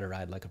 don't try to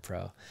ride like a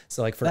pro.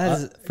 So like for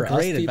us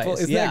people,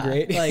 isn't that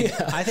great?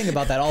 Like I think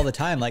about that all the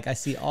time. Like I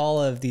see all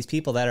of these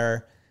people that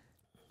are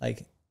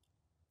like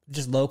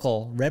just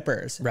local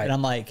rippers. Right. And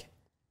I'm like,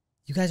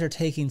 you guys are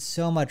taking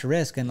so much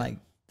risk, and like,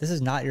 this is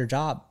not your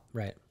job.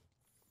 Right.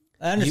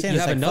 I understand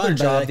you have another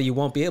job that you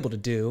won't be able to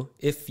do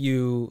if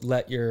you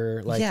let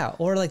your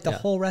or like the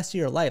whole rest of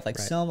your life. Like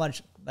so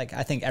much, like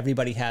I think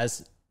everybody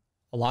has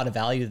a lot of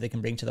value that they can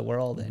bring to the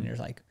world. And you're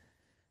like,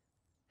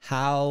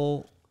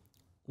 how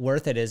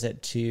worth it is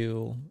it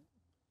to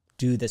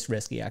do this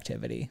risky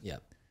activity? Yeah.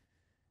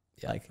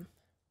 Like,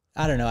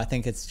 I don't know. I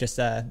think it's just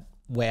a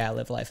way I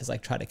live life, is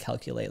like try to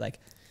calculate,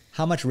 like,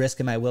 how much risk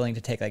am I willing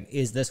to take? Like,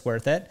 is this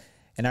worth it?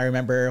 And I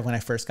remember when I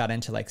first got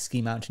into like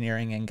ski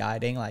mountaineering and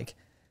guiding, like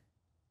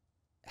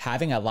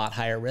having a lot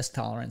higher risk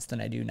tolerance than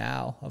I do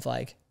now, of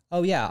like,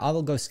 oh yeah,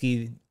 I'll go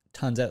ski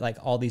tons of like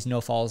all these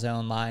no fall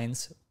zone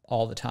lines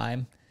all the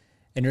time.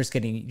 And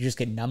you just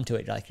get numb to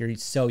it. Like you're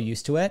so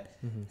used to it.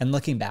 And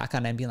looking back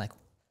on it and being like,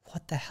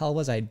 what the hell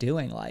was I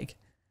doing? Like,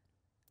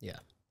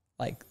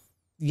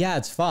 yeah,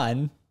 it's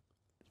fun,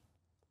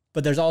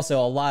 but there's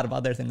also a lot of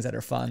other things that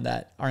are fun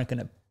that aren't going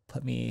to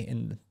put me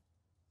in,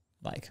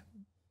 like,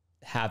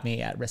 have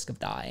me at risk of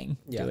dying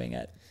doing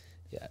it.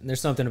 Yeah. And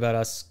there's something about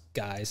us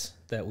guys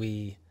that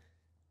we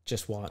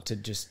just want to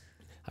just,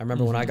 I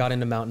remember when I got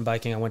into mountain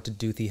biking, I went to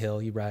Duthie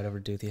Hill. You ride over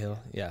Duthie Hill.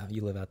 Yeah.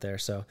 You live out there.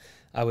 So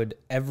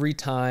every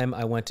time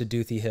I went to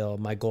Duthie Hill,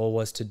 my goal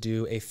was to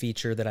do a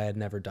feature that I had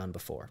never done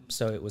before.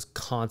 So it was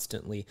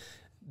constantly,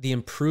 the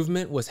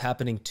improvement was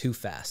happening too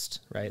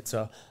fast, right?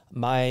 So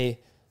my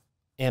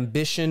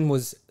ambition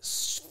was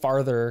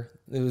farther.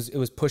 It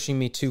was pushing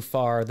me too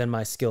far than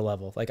my skill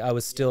level. Like I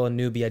was still a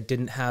newbie. I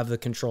didn't have the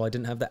control. I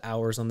didn't have the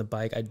hours on the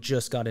bike. I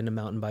just got into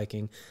mountain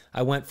biking.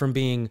 I went from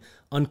being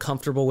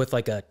uncomfortable with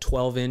like a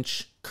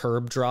 12-inch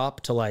curb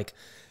drop to like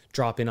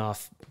dropping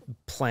off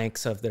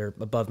planks that are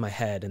above my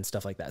head and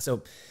stuff like that.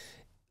 So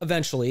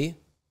eventually,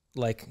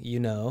 like,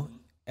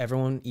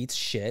 everyone eats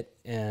shit,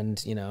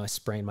 and, I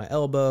sprained my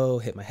elbow,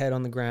 hit my head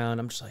on the ground.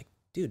 I'm just like,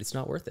 dude, it's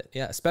not worth it.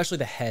 Yeah. Especially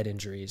the head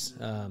injuries.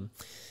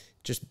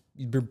 Just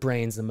your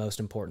brain's the most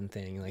important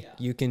thing. Like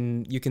you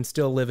can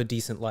still live a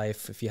decent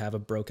life if you have a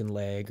broken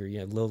leg or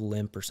a little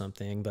limp or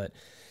something, but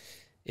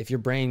if your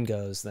brain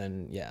goes,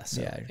 then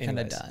so you're kind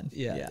of done.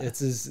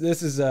 This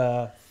is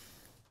a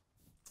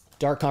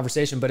dark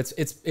conversation, but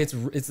it's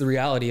the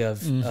reality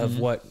of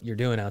what you're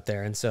doing out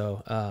there. And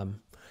so,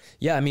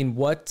 I mean,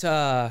 what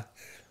are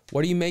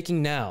you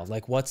making now?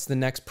 Like, what's the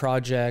next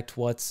project?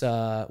 What's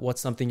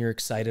something you're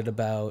excited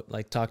about?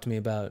 Like, talk to me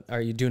about,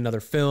 are you doing another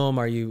film?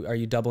 Are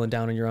you doubling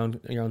down on your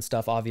own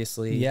stuff?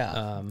 Obviously.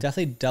 Yeah.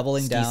 Definitely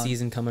doubling down. Ski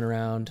season coming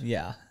around.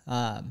 Yeah.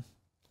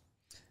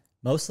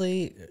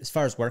 Mostly as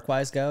far as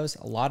work-wise goes,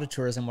 a lot of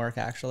tourism work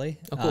actually.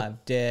 Oh, cool.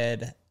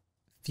 Did a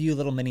few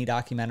little mini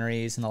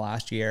documentaries in the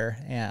last year,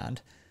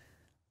 and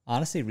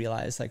honestly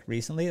realized like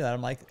recently that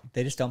I'm like,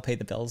 they just don't pay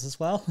the bills as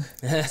well.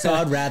 So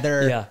I'd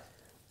rather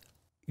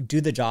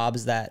do the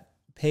jobs that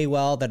pay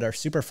well, that are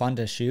super fun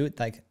to shoot.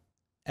 Like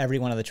every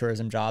one of the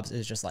tourism jobs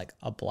is just like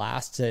a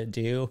blast to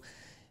do.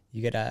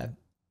 You get to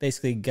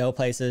basically go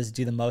places,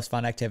 do the most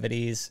fun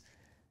activities,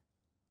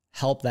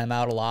 help them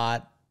out a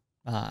lot.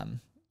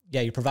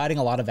 You're providing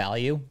a lot of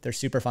value. They're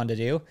super fun to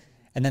do.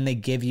 And then they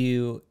give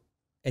you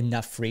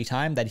enough free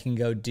time that you can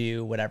go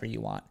do whatever you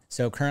want.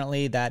 So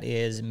currently that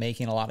is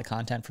making a lot of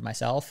content for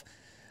myself,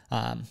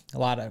 a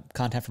lot of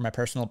content for my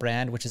personal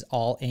brand, which is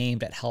all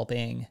aimed at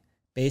helping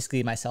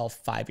basically myself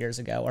 5 years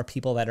ago, or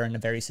people that are in a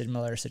very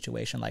similar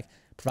situation, like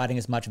providing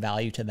as much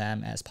value to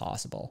them as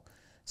possible.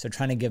 So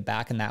trying to give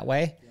back in that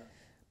way. Yeah.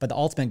 But the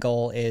ultimate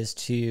goal is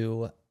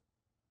to,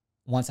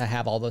 once I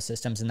have all those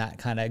systems and that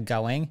kind of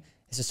going,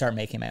 is to start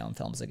making my own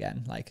films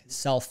again, like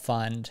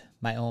self-fund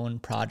my own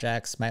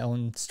projects, my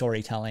own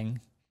storytelling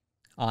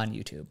on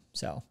YouTube.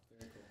 So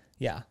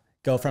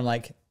go from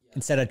like,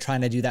 instead of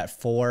trying to do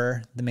that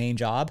for the main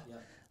job,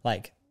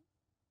 like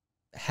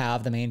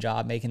have the main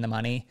job making the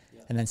money,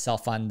 and then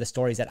self-fund the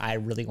stories that I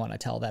really want to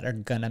tell that are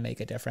going to make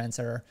a difference,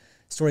 or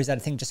stories that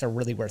I think just are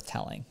really worth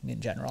telling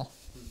in general.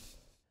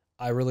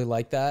 I really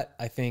like that.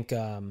 I think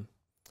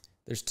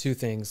there's two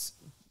things.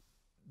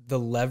 The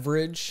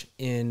leverage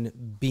in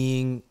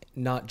being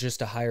not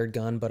just a hired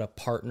gun, but a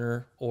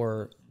partner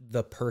or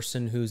the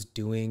person who's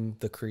doing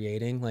the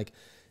creating. Like,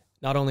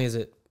 not only is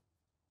it,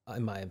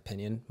 in my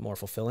opinion, more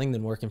fulfilling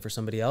than working for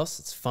somebody else,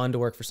 it's fun to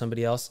work for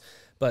somebody else.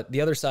 But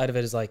the other side of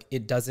it is like,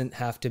 it doesn't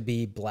have to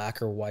be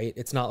black or white.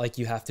 It's not like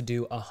you have to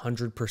do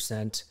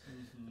 100%,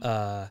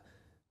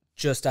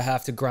 just to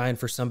have to grind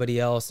for somebody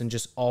else and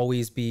just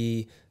always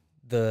be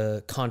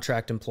the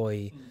contract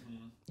employee.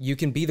 You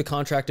can be the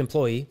contract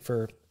employee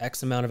for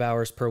X amount of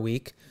hours per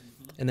week.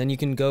 And then you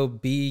can go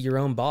be your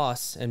own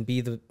boss and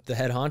be the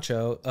head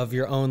honcho of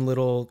your own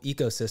little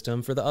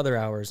ecosystem for the other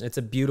hours. It's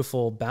a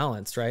beautiful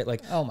balance, right?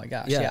 Like, oh my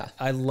gosh. Yeah.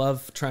 I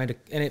love trying to,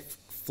 and it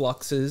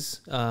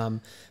fluxes.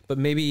 But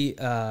maybe,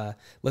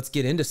 let's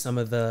get into some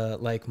of the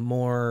like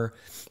more,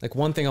 like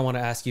one thing I want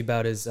to ask you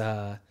about is,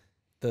 I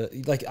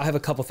have a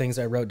couple things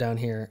I wrote down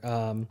here.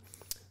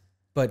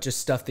 But just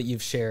stuff that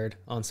you've shared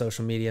on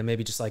social media,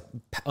 maybe just like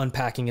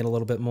unpacking it a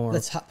little bit more.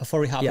 Before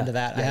we hop into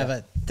that, I have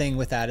a thing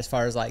with that as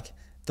far as like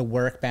the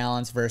work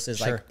balance versus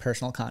like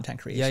personal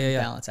content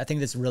creation balance. I think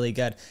that's really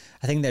good.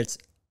 I think there's,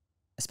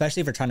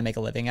 especially if you're trying to make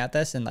a living at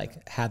this and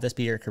like have this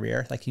be your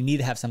career, like you need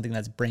to have something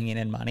that's bringing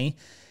in money.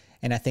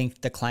 And I think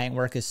the client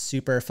work is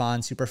super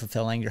fun, super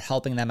fulfilling. You're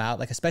helping them out,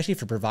 like especially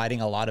if you're providing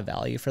a lot of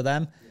value for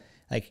them,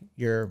 like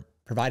you're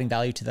providing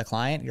value to the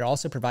client. You're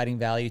also providing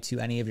value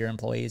to any of your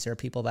employees or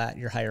people that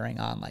you're hiring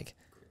on. Like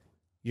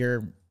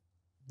you're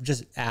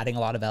just adding a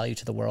lot of value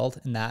to the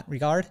world in that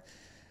regard.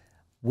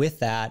 With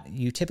that,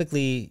 you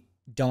typically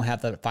don't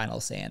have the final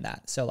say in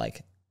that. So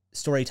like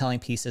storytelling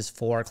pieces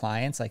for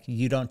clients, like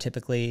you don't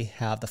typically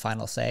have the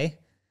final say,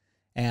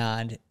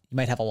 and you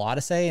might have a lot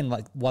of say in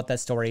like what that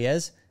story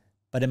is,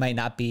 but it might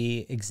not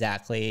be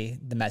exactly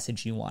the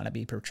message you want to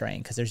be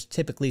portraying, because there's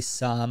typically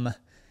some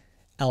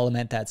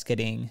element that's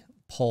getting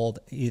pulled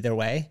either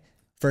way.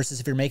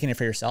 Versus if you're making it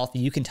for yourself,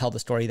 you can tell the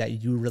story that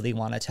you really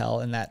want to tell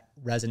and that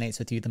resonates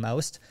with you the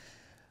most.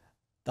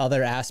 The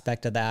other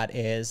aspect of that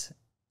is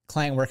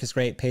client work is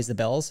great, pays the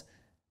bills,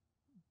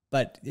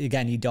 but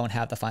again, you don't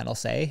have the final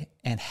say.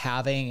 And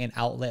having an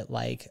outlet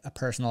like a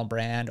personal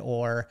brand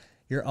or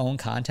your own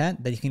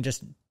content that you can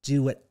just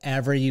do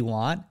whatever you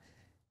want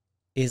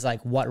is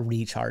like what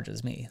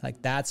recharges me.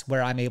 Like that's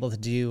where I'm able to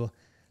do,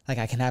 like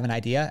I can have an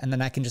idea and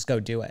then I can just go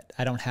do it.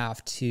 I don't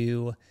have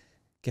to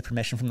get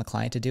permission from the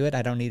client to do it.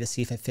 I don't need to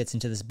see if it fits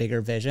into this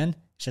bigger vision.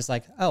 It's just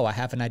like, oh, I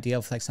have an idea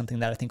of like something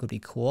that I think would be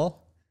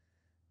cool.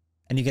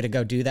 And you get to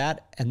go do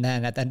that. And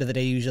then at the end of the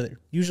day,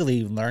 usually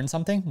you learn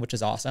something, which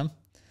is awesome.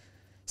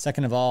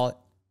 Second of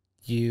all,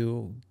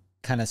 you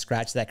kind of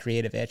scratch that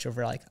creative itch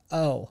over like,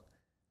 oh,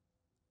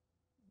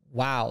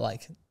 wow,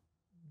 like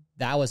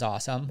that was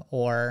awesome.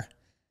 Or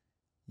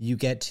you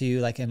get to,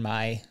 like in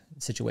my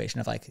situation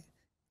of like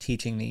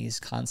teaching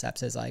these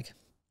concepts, is like,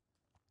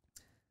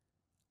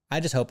 I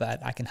just hope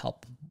that I can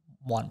help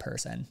one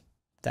person.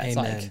 That's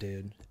Amen, like,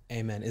 dude.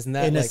 Amen. Isn't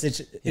that in like,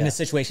 in a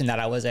situation that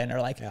I was in, or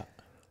like, yeah.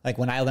 like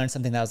when I learned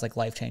something that was like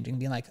life-changing,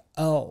 being like,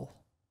 oh,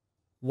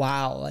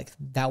 wow, like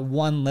that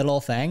one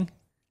little thing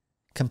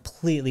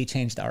completely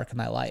changed the arc of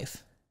my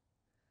life.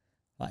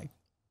 Like,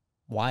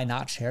 why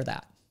not share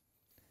that?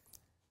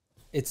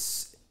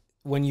 It's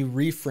when you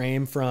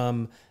reframe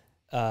from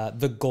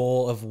the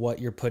goal of what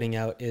you're putting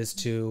out is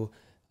to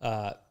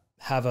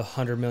have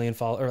 100 million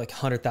followers or like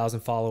 100,000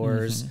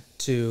 followers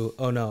to,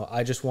 oh no,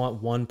 I just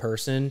want one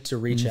person to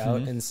reach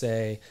out and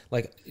say,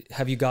 like,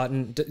 have you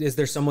gotten, is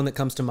there someone that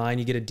comes to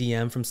mind? You get a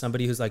DM from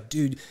somebody who's like,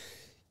 dude,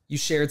 you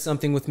shared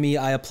something with me,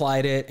 I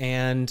applied it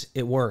and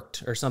it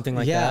worked, or something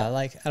like that. Yeah,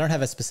 like I don't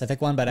have a specific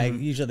one, but I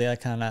usually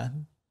like kind of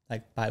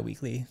like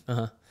bi-weekly.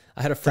 I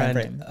had a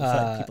friend,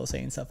 like people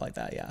saying stuff like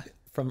that. Yeah.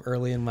 From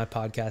early in my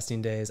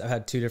podcasting days. I've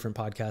had 2 different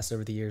podcasts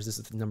over the years. This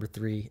is number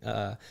 3.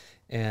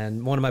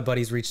 And one of my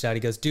buddies reached out. He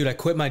goes, dude, I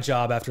quit my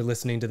job after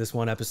listening to this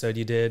one episode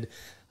you did.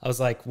 I was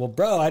like, well,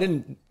 bro, I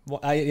didn't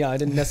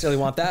necessarily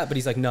want that. But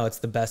he's like, no, it's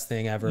the best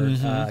thing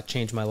ever.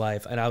 Changed my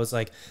life. And I was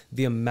like,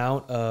 the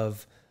amount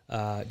of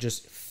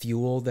just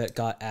fuel that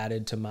got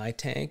added to my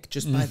tank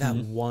just by that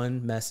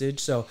one message.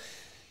 So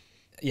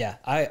yeah,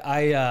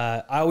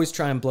 I always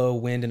try and blow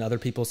wind in other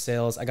people's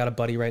sails. I got a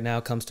buddy right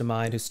now comes to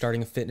mind who's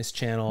starting a fitness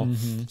channel.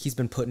 He's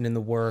been putting in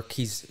the work.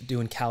 He's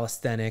doing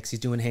calisthenics. He's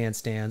doing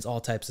handstands,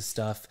 all types of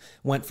stuff.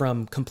 Went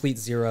from complete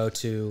zero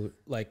to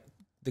like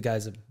the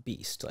guy's a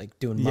beast, like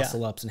doing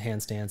muscle ups and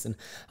handstands. And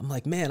I'm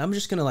like, man, I'm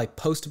just going to like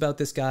post about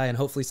this guy and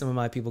hopefully some of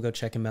my people go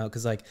check him out.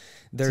 Cause like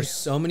there's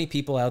so many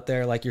people out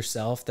there like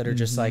yourself that are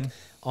just like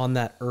on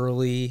that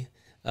early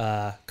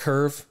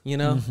curve, you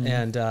know,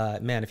 and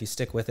man, if you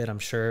stick with it, I'm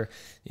sure,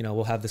 you know,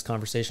 we'll have this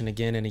conversation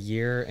again in a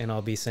year and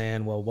I'll be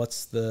saying, well,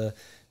 what's the,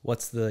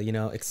 you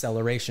know,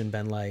 acceleration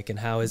been like, and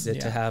how is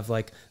it to have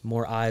like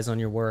more eyes on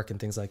your work and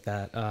things like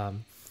that.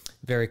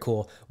 Very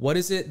cool. What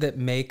is it that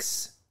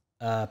makes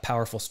a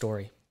powerful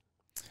story?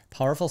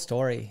 Powerful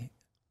story.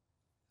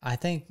 I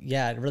think,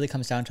 yeah, it really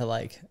comes down to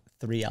like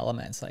 3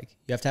 elements. Like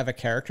you have to have a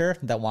character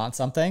that wants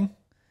something.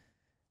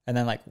 And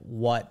then like,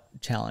 what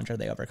challenge are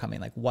they overcoming?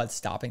 Like what's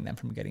stopping them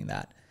from getting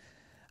that?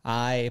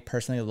 I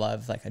personally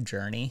love like a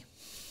journey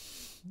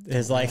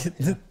is like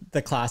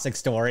the classic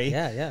story.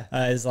 Yeah.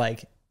 Is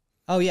like,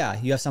 oh yeah,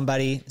 you have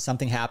somebody,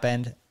 something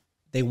happened.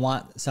 They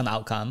want some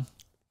outcome.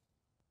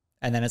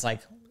 And then it's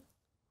like,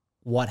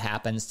 what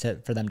happens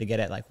for them to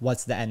get it? Like,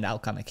 what's the end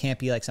outcome? It can't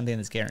be like something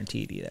that's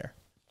guaranteed either.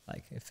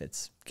 Like if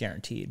it's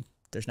guaranteed,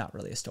 there's not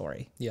really a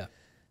story. Yeah.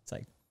 It's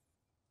like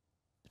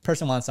the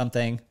person wants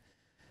something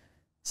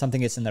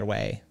gets in their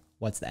way.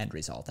 What's the end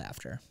result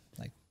after?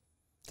 Like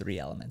 3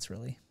 elements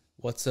really.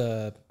 What's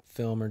a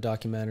film or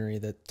documentary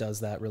that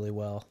does that really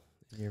well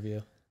in your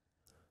view?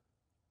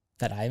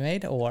 That I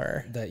made,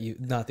 or that you,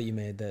 not that you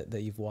made,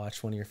 that you've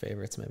watched, one of your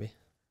favorites maybe?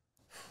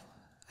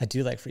 I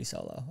do like Free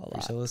Solo a lot.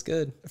 Free Solo's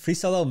good. Free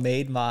Solo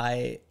made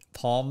my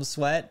palms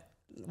sweat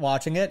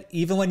watching it,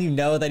 even when you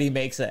know that he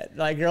makes it.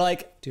 Like you're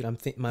like, dude,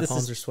 my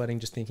palms are sweating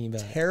just thinking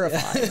about it.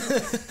 Terrifying.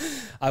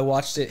 I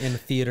watched it in a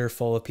theater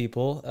full of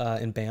people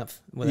in Banff,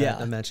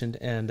 I mentioned,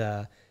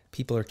 and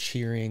people are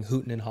cheering,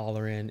 hooting and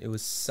hollering. It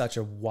was such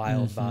a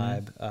wild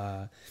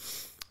vibe.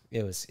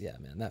 It was, yeah,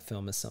 man, that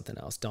film is something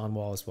else. Dawn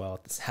Wall as well.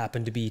 This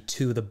happened to be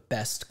 2 of the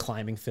best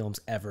climbing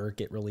films ever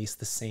get released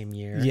the same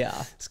year.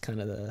 Yeah. It's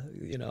kind of the,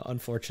 you know,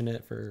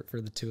 unfortunate for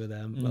the 2 of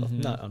them. Well,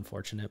 not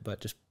unfortunate, but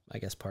just, I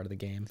guess, part of the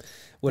game.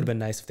 Would have been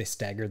nice if they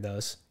staggered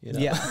those, you know?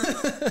 Yeah.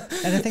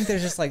 And I think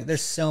there's just like,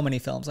 there's so many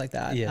films like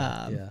that.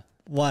 Yeah.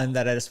 One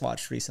that I just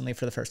watched recently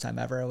for the first time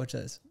ever, which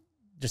is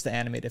just the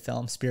animated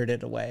film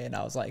Spirited Away. And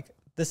I was like,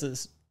 this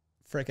is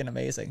freaking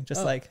amazing.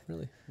 Just like,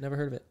 really? Never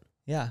heard of it.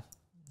 Yeah.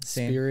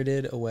 Same.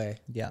 Spirited Away.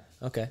 Yeah.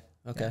 Okay.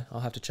 Okay. Yeah. I'll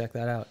have to check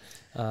that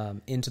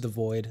out. Into the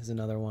Void is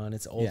another one.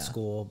 It's old Yeah.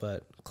 school,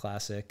 but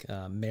classic.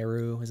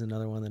 Meru is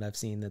another one that I've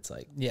seen that's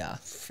like Yeah.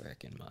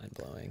 freaking mind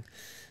blowing.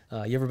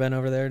 You ever been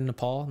over there in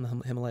Nepal in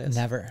the Himalayas?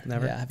 Never.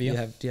 Yeah, have you?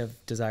 Do you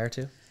have desire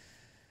to?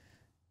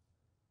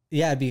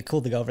 Yeah, it'd be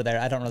cool to go over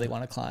there. I don't really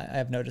want to climb. I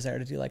have no desire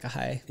to do like a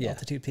high Yeah.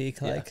 altitude peak.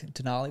 Yeah. Like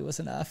Denali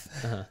was enough.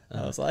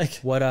 I was like,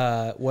 What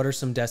are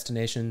some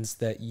destinations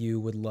that you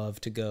would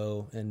love to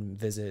go and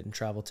visit and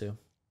travel to?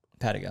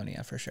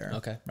 Patagonia for sure.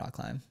 Okay. Rock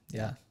climb.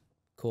 Yeah.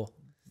 Cool.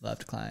 Love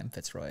to climb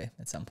Fitzroy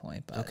at some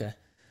point. But Okay.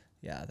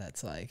 yeah,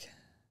 that's like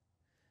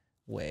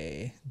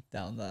way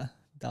down the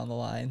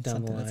line. Down the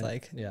Something that's line.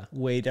 like Yeah.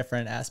 way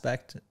different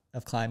aspect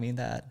of climbing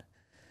that,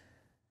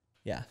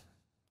 yeah,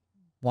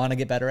 want to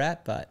get better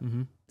at, but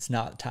it's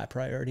not top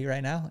priority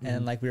right now.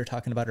 And like we were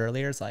talking about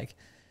earlier, it's like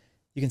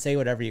you can say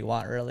whatever you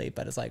want early,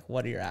 but it's like,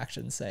 what do your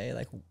actions say?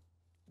 Like,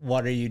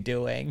 what are you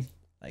doing?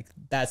 Like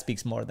that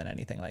speaks more than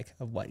anything, like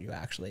of what you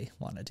actually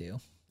want to do.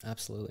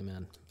 Absolutely,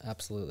 man.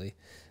 Absolutely.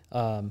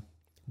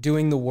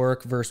 Doing the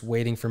work versus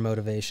waiting for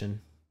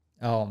motivation.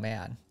 Oh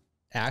man,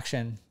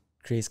 action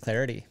creates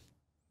clarity.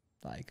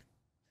 Like,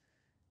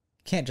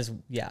 can't just,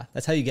 yeah,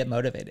 that's how you get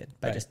motivated,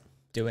 by Right. just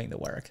doing the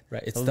work.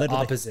 Right. It's So the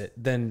literally- opposite.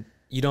 Then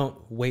you don't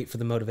wait for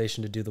the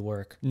motivation to do the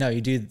work. No,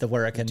 you do the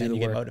work and Do then the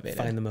you get work, motivated.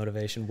 find the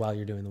motivation while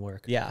you're doing the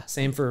work. Yeah.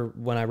 Same for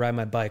when I ride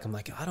my bike. I'm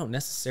like, I don't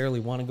necessarily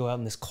want to go out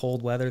in this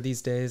cold weather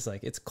these days.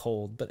 Like it's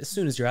cold, but as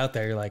soon as you're out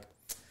there, you're like,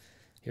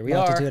 here we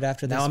We'll have are. to do it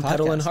after now this I'm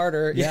pedaling podcast.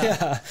 harder. Yeah.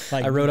 Yeah.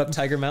 Like- I rode up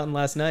Tiger Mountain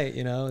last night,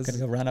 you know. Gonna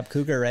go run up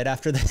Cougar right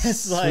after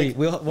this. Sweet. Like,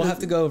 We'll have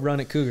to go run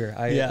at Cougar.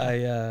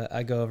 Yeah.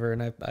 I go over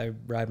and I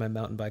ride my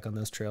mountain bike on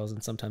those trails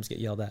and sometimes get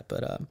yelled at,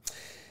 but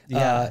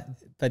yeah,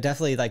 but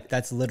definitely like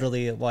that's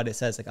literally what it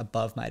says, like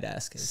above my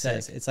desk. It Sick.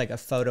 says it's like a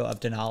photo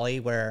of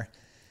Denali where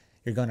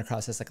you're going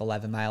across this like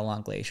 11-mile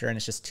long glacier and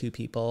it's just two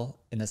people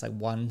in this like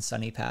one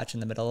sunny patch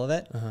in the middle of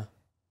it.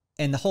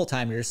 And the whole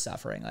time you're just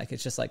suffering. Like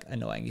it's just like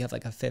annoying. You have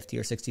like a 50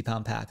 or 60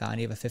 pound pack on,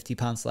 you have a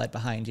 50-pound sled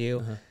behind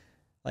you.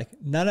 Like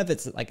none of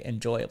it's like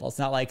enjoyable. It's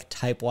not like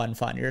type 1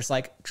 fun. You're just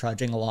like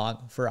trudging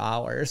along for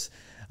hours.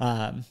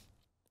 And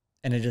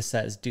it just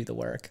says, do the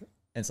work.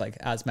 And it's like,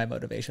 as my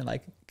motivation,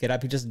 like get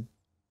up, you just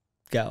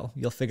go.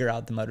 You'll figure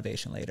out the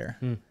motivation later.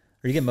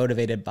 Or you get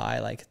motivated by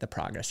like the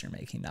progress you're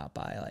making, not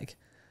by like,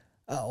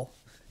 oh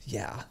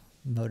yeah,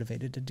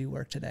 motivated to do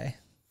work today.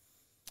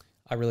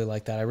 I really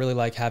like that. I really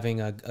like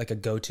having a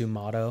go-to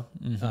motto,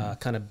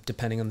 kind of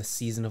depending on the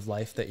season of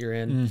life that you're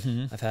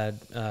in. I've had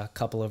a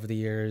couple over the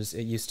years.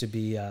 It used to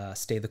be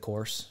stay the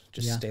course,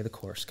 just stay the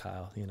course,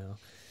 Kyle, you know.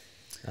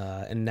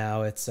 And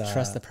now it's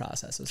Trust the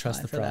process.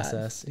 trust the for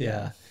process. that.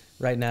 Yeah.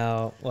 Right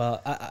now, well,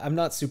 I'm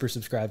not super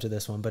subscribed to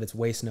this one, but it's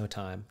waste no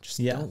time.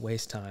 Just don't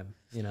waste time,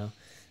 you know.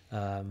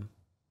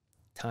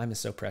 Time is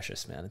so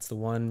precious, man. It's the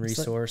one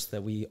resource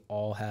that we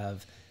all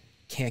have,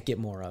 can't get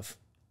more of.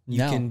 You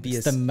can be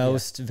it's the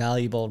most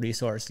valuable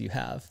resource you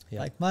have.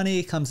 Like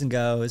money comes and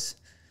goes.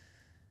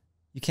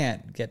 You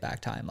can't get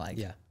back time. Like,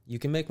 you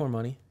can make more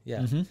money.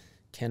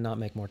 Cannot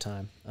make more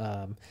time.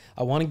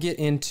 I want to get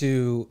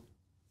into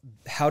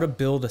how to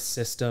build a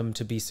system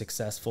to be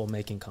successful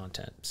making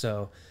content.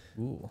 So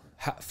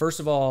first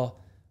of all,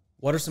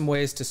 what are some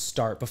ways to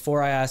start?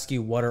 Before I ask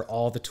you what are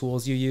all the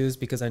tools you use,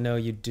 because I know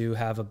you do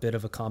have a bit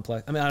of a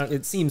complex, I mean,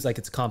 it seems like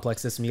it's a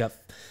complex system. You got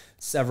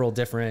several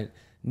different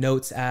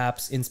notes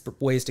apps,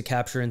 ways to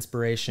capture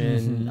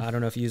inspiration. I don't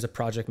know if you use a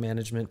project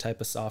management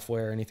type of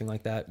software or anything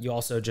like that. You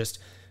also just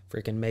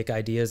freaking make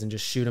ideas and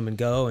just shoot them and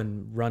go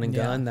and run and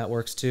gun. That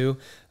works too.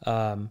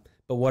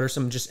 But what are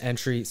some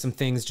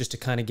things just to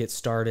kind of get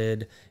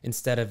started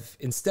instead of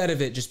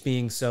it just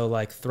being so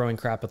like throwing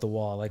crap at the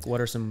wall? Like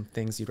what are some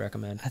things you'd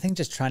recommend? I think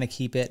just trying to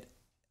keep it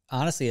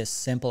honestly as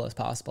simple as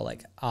possible.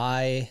 Like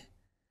I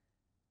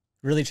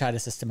really try to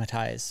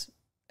systematize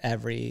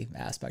every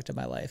aspect of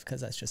my life because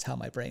that's just how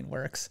my brain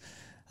works.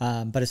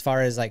 But as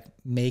far as like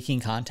making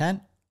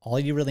content, all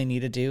you really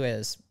need to do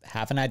is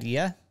have an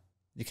idea.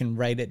 You can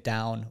write it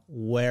down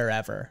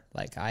wherever.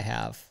 Like I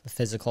have a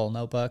physical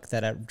notebook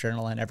that I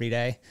journal in every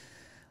day.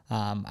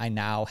 I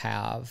now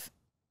have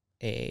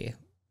that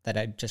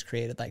I just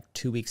created like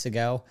 2 weeks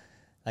ago,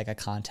 like a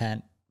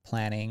content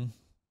planning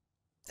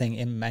thing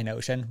in my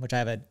Notion, which I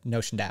have a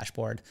Notion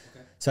dashboard.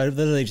 Okay. So I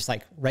literally just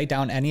like write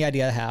down any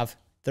idea I have,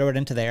 throw it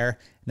into there,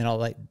 and then I'll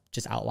like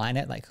just outline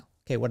it. Like,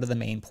 okay, what are the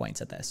main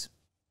points of this?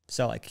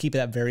 So like keep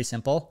that very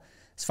simple.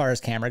 As far as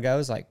camera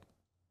goes, like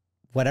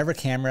whatever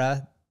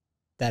camera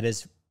that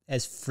is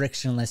as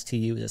frictionless to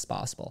use as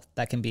possible.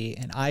 That can be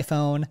an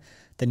iPhone.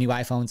 The new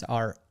iPhones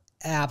are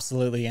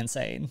absolutely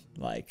insane.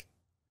 Like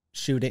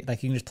shoot it,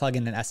 like you can just plug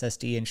in an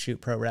SSD and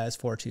shoot ProRes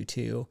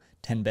 422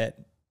 10-bit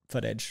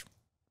footage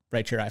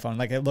right to your iPhone.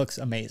 Like it looks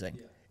amazing.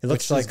 Yeah. It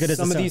looks like as good as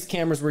some of these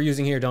cameras we're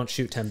using here don't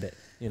shoot 10-bit,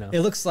 you know.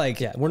 It looks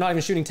like we're not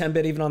even shooting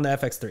 10-bit even on the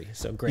FX3.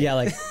 So great. Yeah,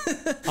 like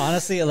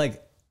honestly,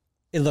 like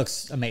it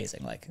looks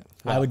amazing. Like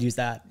I would use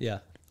that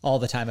all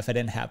the time if I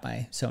didn't have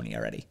my Sony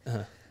already.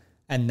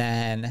 And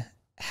then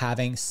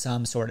having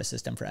some sort of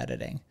system for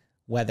editing,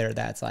 whether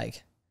that's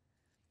like,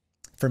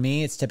 for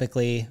me, it's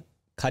typically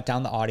cut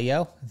down the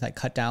audio, like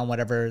cut down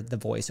whatever the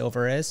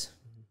voiceover is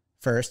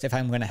first. If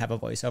I'm going to have a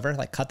voiceover,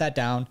 like cut that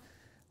down,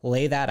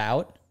 lay that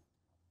out,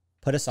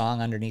 put a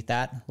song underneath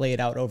that, lay it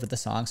out over the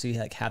song. So you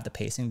like have the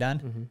pacing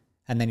done.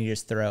 And then you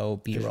just throw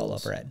B-roll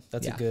over it.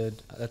 That's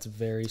that's a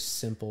very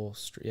simple,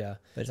 yeah.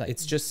 But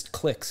it's just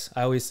clicks.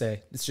 I always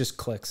say it's just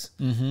clicks.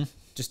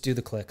 Just do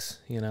the clicks,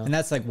 you know? And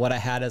that's like what I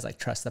had as like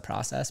trust the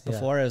process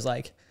before. It was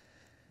like,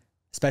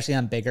 especially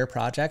on bigger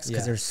projects,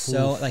 because there's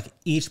so like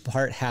each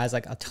part has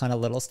like a ton of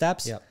little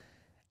steps.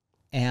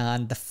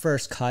 And the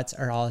first cuts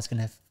are always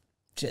going to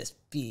just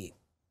be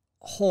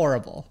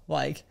horrible.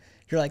 Like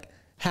you're like,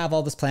 have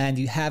all this planned,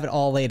 you have it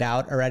all laid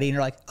out already. And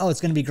you're like, oh,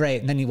 it's going to be great.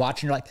 And then you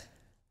watch and you're like,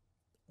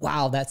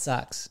 wow, that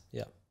sucks.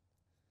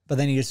 But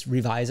then you just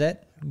revise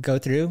it, go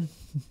through,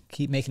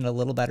 keep making it a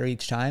little better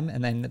each time.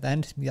 And then at the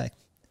end, you like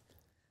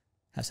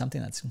have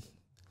something that's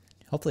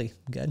hopefully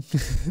good.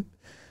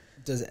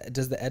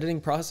 Does the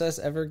editing process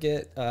ever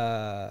get,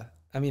 I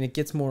mean, it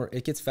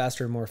gets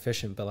faster and more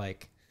efficient, but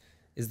like,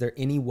 is there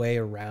any way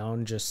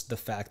around just the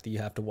fact that you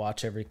have to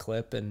watch every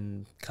clip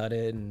and cut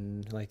it?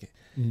 And like,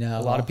 no,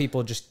 a lot of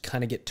people just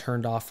kind of get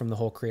turned off from the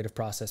whole creative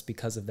process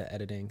because of the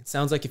editing. It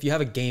sounds like if you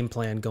have a game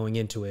plan going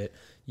into it,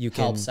 you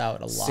can helps out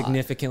a lot.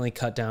 Significantly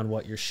cut down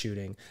what you're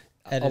shooting.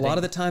 Editing. A lot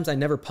of the times I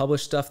never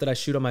publish stuff that I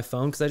shoot on my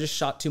phone because I just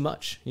shot too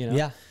much, you know?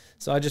 Yeah.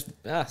 So I just,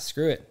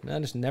 screw it.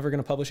 I'm just never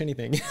going to publish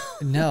anything.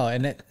 No.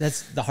 And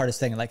that's the hardest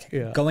thing.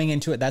 Like going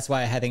into it, that's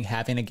why I think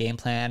having a game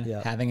plan,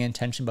 having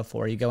intention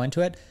before you go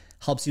into it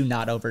helps you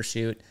not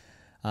overshoot.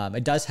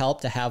 It does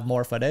help to have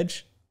more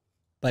footage,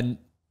 but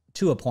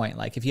to a point,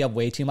 like if you have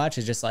way too much,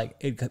 it's just like,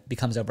 it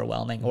becomes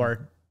overwhelming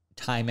or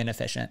time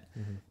inefficient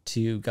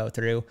to go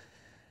through.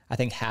 I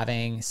think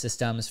having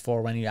systems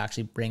for when you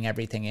actually bring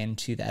everything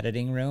into the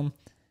editing room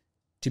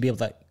to be able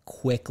to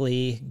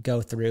quickly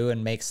go through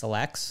and make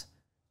selects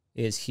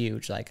is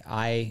huge. Like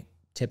I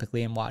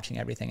typically am watching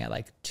everything at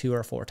like 2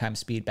 or 4 times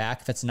speed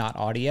back. If it's not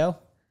audio.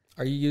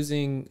 Are you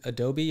using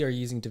Adobe? Are you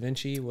using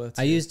DaVinci?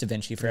 I use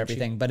DaVinci for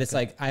everything, but it's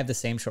like I have the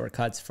same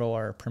shortcuts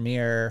for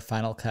Premiere,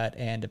 Final Cut,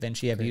 and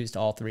DaVinci. I've used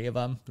all 3 of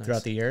them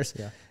throughout the years.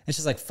 It's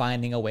just like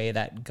finding a way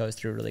that goes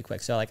through really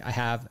quick. So like I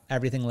have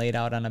everything laid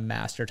out on a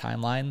master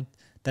timeline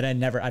that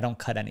I don't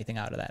cut anything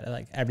out of that.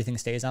 Like everything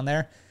stays on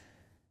there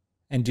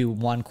and do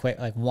one quick,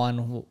 like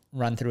one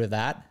run through of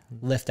that,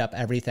 lift up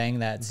everything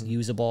that's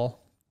usable,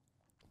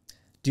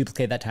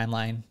 duplicate that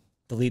timeline,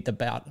 delete the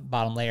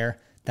bottom layer.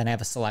 Then I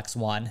have a selects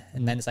one.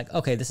 And then it's like,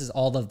 okay, this is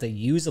all of the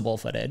usable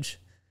footage.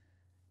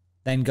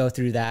 Then go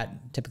through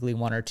that typically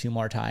 1 or 2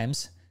 more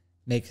times,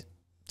 make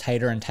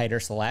tighter and tighter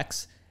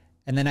selects.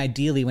 And then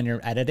ideally when you're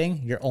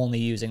editing, you're only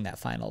using that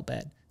final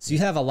bit. So you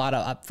have a lot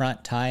of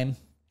upfront time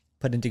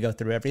put in to go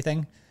through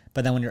everything.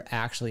 But then when you're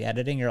actually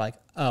editing, you're like,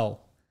 oh,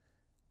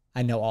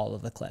 I know all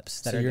of the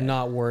clips. So you're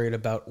not worried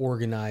about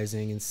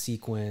organizing and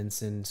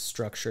sequence and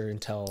structure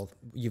until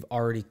you've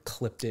already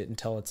clipped it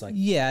until it's like.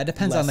 Yeah, it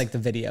depends on like the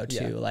video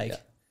too.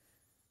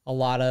 A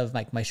lot of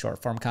like my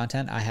short form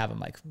content, I have them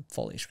like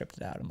fully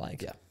scripted out. I'm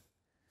like,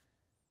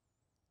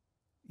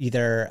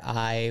 either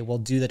I will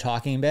do the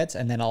talking bits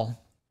and then I'll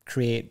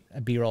create a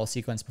B-roll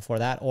sequence before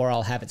that, or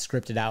I'll have it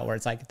scripted out where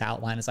it's like the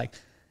outline is like,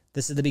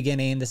 this is the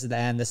beginning, this is the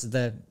end, this is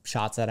the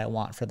shots that I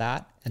want for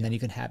that. And then you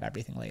can have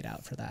everything laid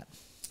out for that.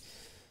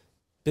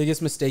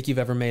 Biggest mistake you've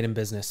ever made in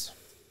business?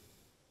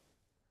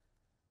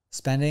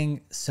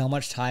 Spending so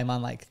much time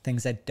on like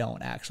things that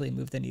don't actually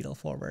move the needle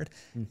forward.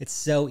 It's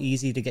so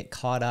easy to get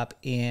caught up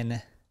in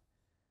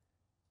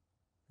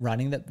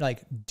running the,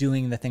 like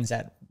doing the things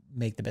that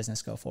make the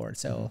business go forward.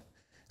 So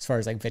as far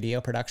as like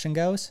video production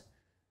goes,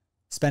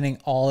 spending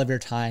all of your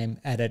time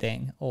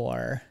editing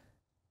or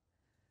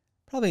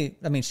probably,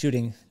 I mean,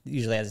 shooting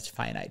usually has a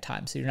finite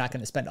time. So you're not going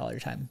to spend all your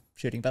time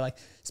shooting, but like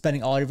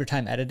spending all of your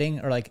time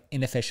editing or like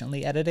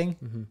inefficiently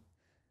editing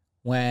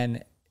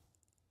when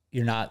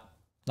you're not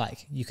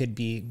like, you could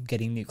be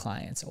getting new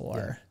clients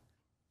or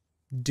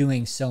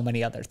doing so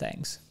many other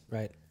things.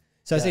 Right.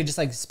 So I say just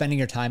like spending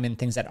your time in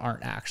things that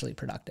aren't actually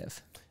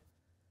productive.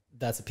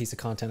 That's a piece of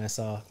content I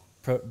saw.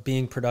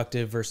 Being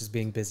productive versus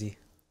being busy.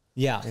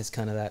 Yeah. It's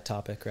kind of that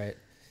topic, right?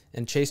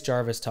 And Chase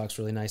Jarvis talks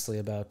really nicely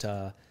about,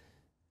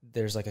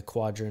 there's like a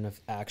quadrant of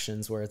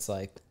actions where it's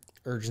like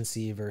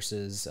urgency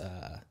versus,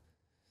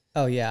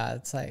 oh yeah.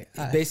 It's like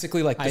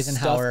basically like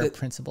Eisenhower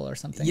principle or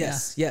something.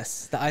 Yes.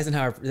 Yes. The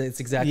Eisenhower, it's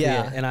exactly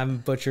it. And I'm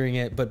butchering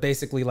it, but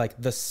basically like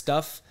the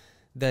stuff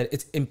that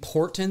it's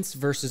importance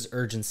versus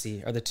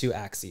urgency are the 2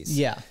 axes.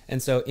 Yeah.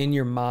 And so in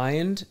your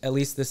mind, at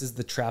least this is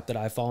the trap that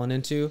I've fallen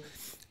into.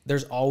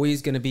 There's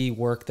always going to be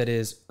work that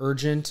is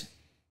urgent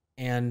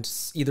and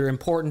either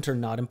important or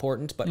not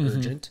important, but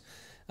urgent.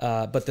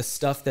 But the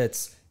stuff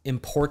that's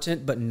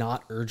important but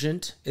not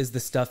urgent is the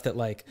stuff that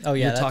like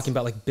you're talking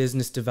about, like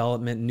business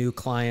development, new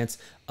clients,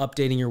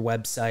 updating your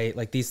website,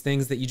 like these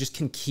things that you just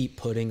can keep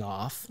putting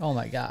off. Oh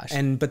my gosh.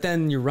 But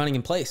then you're running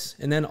in place,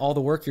 and then all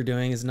the work you're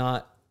doing is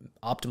not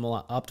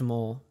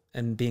optimal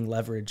and being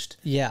leveraged.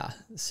 Yeah.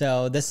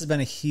 So this has been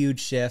a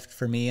huge shift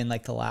for me in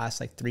like the last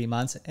like 3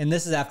 months. And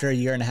this is after a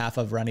year and a half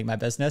of running my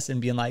business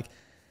and being like,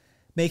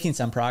 making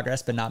some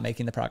progress, but not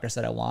making the progress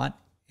that I want,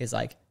 is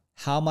like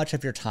how much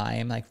of your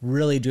time, like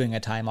really doing a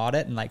time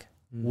audit and like,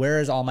 where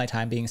is all my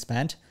time being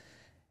spent?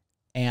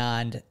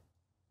 And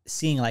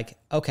seeing like,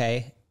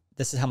 okay,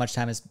 this is how much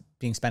time is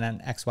being spent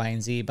on X, Y,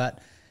 and Z, but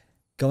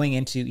going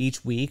into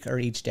each week or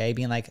each day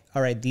being like,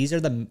 all right, these are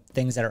the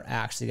things that are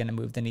actually going to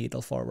move the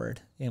needle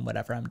forward in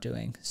whatever I'm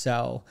doing.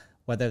 So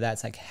whether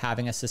that's like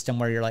having a system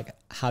where you're like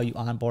how you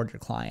onboard your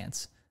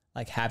clients,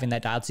 like having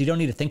that dialed, so you don't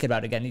need to think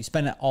about it again. You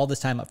spend all this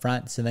time up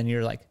front. So then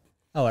you're like,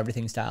 oh,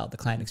 everything's dialed. The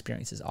client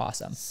experience is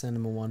awesome. Send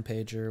them a one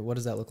pager. What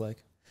does that look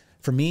like?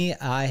 For me,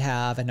 I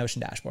have a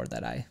Notion dashboard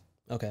that I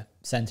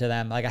send to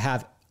them. Like I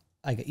have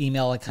like an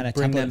email, like kind of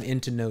bring them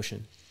into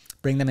Notion.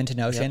 Bring them into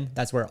Notion. Yep.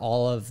 That's where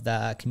all of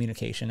the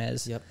communication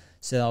is. Yep.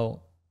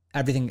 So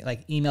everything,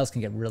 like emails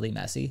can get really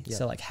messy. Yep.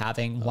 So like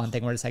having one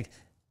thing where it's like,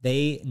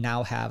 they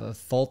now have a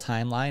full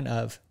timeline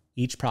of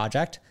each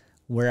project,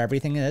 where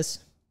everything is.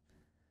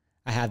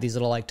 I have these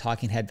little like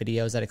talking head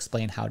videos that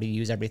explain how to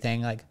use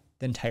everything, like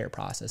the entire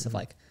process of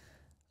like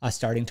us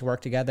starting to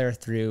work together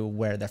through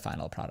where their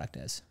final product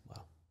is.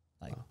 Wow.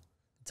 Like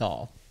it's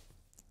all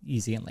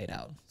easy and laid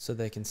out. So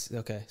they can,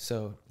 okay.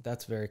 So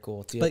that's very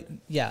cool. But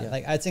yeah,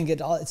 like I think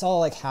it's all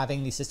like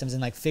having these systems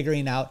and like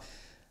figuring out,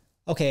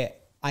 okay,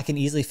 I can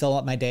easily fill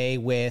up my day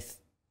with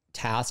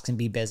tasks and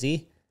be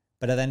busy.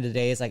 But at the end of the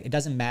day, it's like, it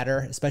doesn't matter,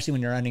 especially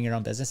when you're running your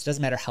own business. It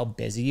doesn't matter how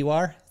busy you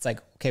are. It's like,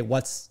 okay,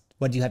 what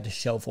do you have to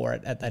show for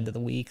it at the end of the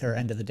week or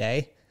end of the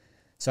day?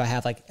 So I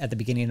have like at the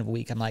beginning of a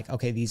week, I'm like,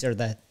 okay, these are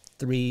the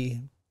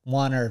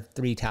one or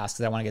three tasks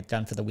that I want to get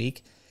done for the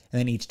week. And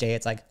then each day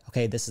it's like,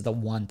 okay, this is the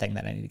one thing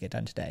that I need to get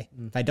done today.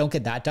 If I don't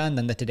get that done,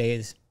 then the today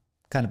is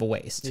kind of a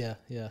waste. Yeah.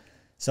 Yeah.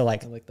 So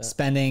like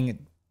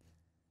spending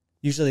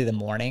usually the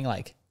morning,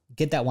 like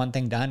get that one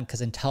thing done. Cause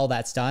until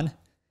that's done,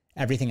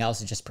 everything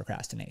else is just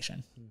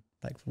procrastination.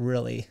 Like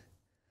really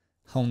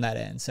hone that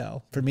in.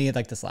 So for me,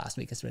 like this last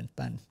week has been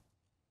fun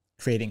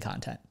creating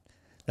content,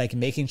 like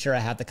making sure I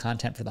have the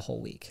content for the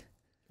whole week.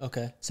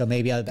 Okay. So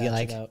maybe I'll be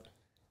like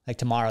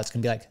tomorrow it's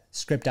going to be like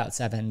script out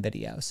 7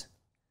 videos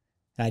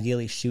and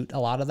ideally shoot a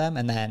lot of them.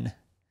 And then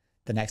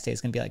the next day is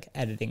going to be like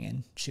editing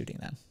and shooting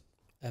them.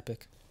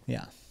 Epic.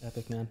 Yeah.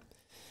 Epic, man.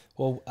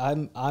 Well,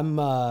 I'm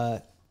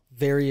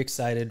very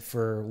excited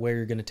for where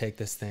you're going to take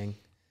this thing.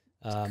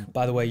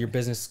 By the way, your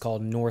business is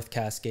called North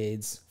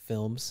Cascades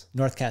Films.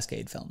 North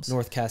Cascade Films.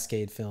 North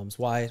Cascade Films.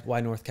 Why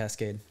North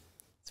Cascade?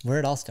 It's where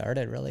it all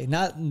started, really.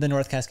 Not the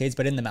North Cascades,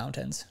 but in the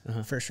mountains,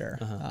 for sure.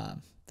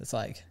 That's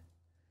like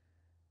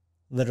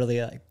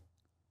literally like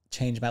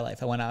changed my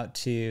life. I went out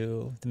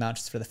to the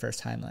mountains for the first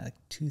time like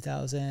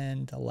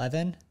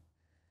 2011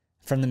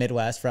 from the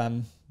Midwest,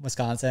 from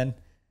Wisconsin.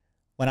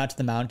 Went out to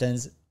the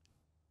mountains,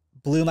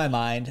 blew my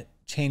mind,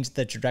 changed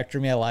the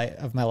trajectory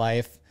of my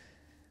life.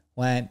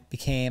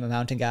 Became a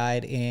mountain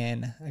guide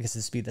in, I guess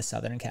this would be the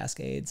Southern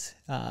Cascades,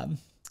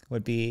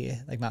 would be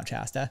like Mount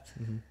Shasta.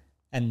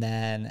 And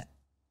then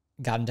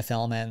got into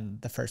film,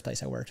 and the first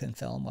place I worked in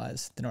film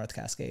was the North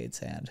Cascades,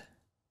 and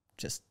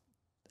just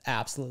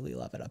absolutely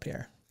love it up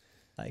here.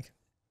 Like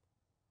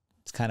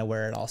it's kind of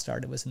where it all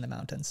started, was in the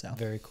mountains. So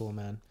very cool,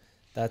 man.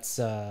 That's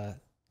the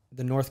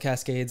North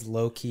Cascades,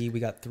 low key. We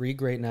got 3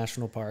 great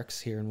national parks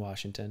here in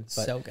Washington.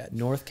 But so good.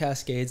 North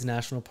Cascades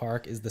National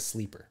Park is the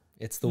sleeper.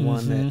 It's the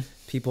one that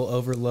people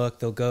overlook.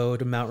 They'll go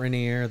to Mount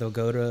Rainier. They'll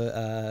go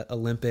to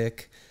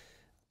Olympic.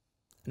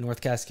 North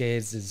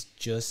Cascades is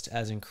just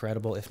as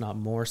incredible, if not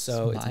more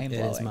so.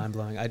 It's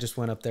mind-blowing. I just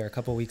went up there a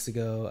couple weeks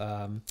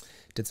ago.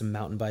 Did some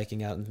mountain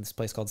biking out in this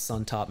place called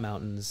Suntop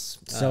Mountains.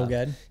 So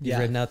good. You've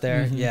ridden out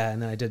there? Yeah,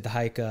 and then I did the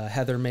hike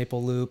Heather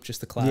Maple Loop,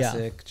 just the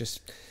classic.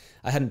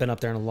 I hadn't been up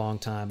there in a long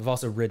time. I've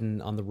also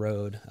ridden on the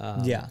road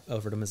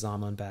over to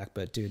Mazama and back.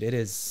 But, dude, it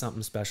is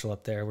something special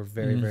up there. We're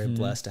very, very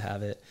blessed to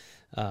have it.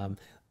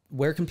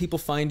 Where can people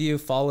find you,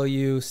 follow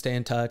you, stay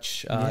in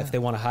touch? If they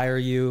want to hire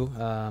you,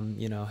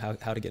 you know,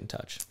 how to get in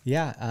touch?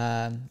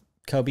 Yeah.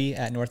 Cobi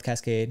at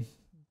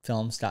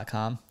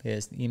northcascadefilms.com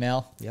is the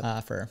email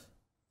for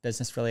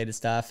business related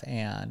stuff,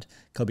 and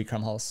Cobi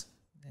Krumholz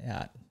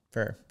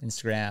for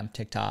Instagram,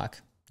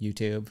 TikTok,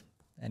 YouTube,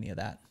 any of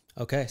that.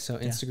 Okay. So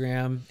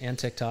Instagram and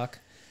TikTok.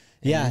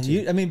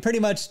 And pretty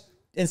much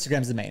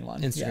Instagram's the main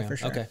one. Instagram. Yeah, for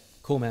sure. Okay,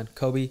 cool, man.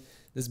 Cobi,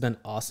 this has been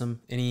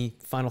awesome. Any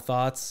final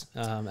thoughts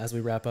as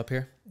we wrap up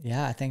here?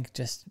 Yeah, I think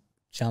just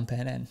jump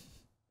in and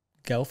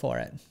go for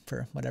it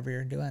for whatever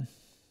you're doing.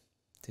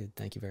 Dude,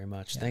 thank you very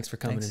much. Thanks for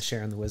coming and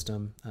sharing the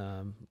wisdom.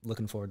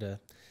 Looking forward to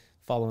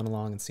following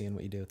along and seeing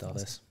what you do with all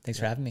this. Thanks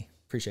for having me.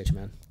 Appreciate you,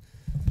 man.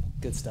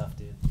 Good stuff,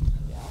 dude.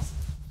 Yeah.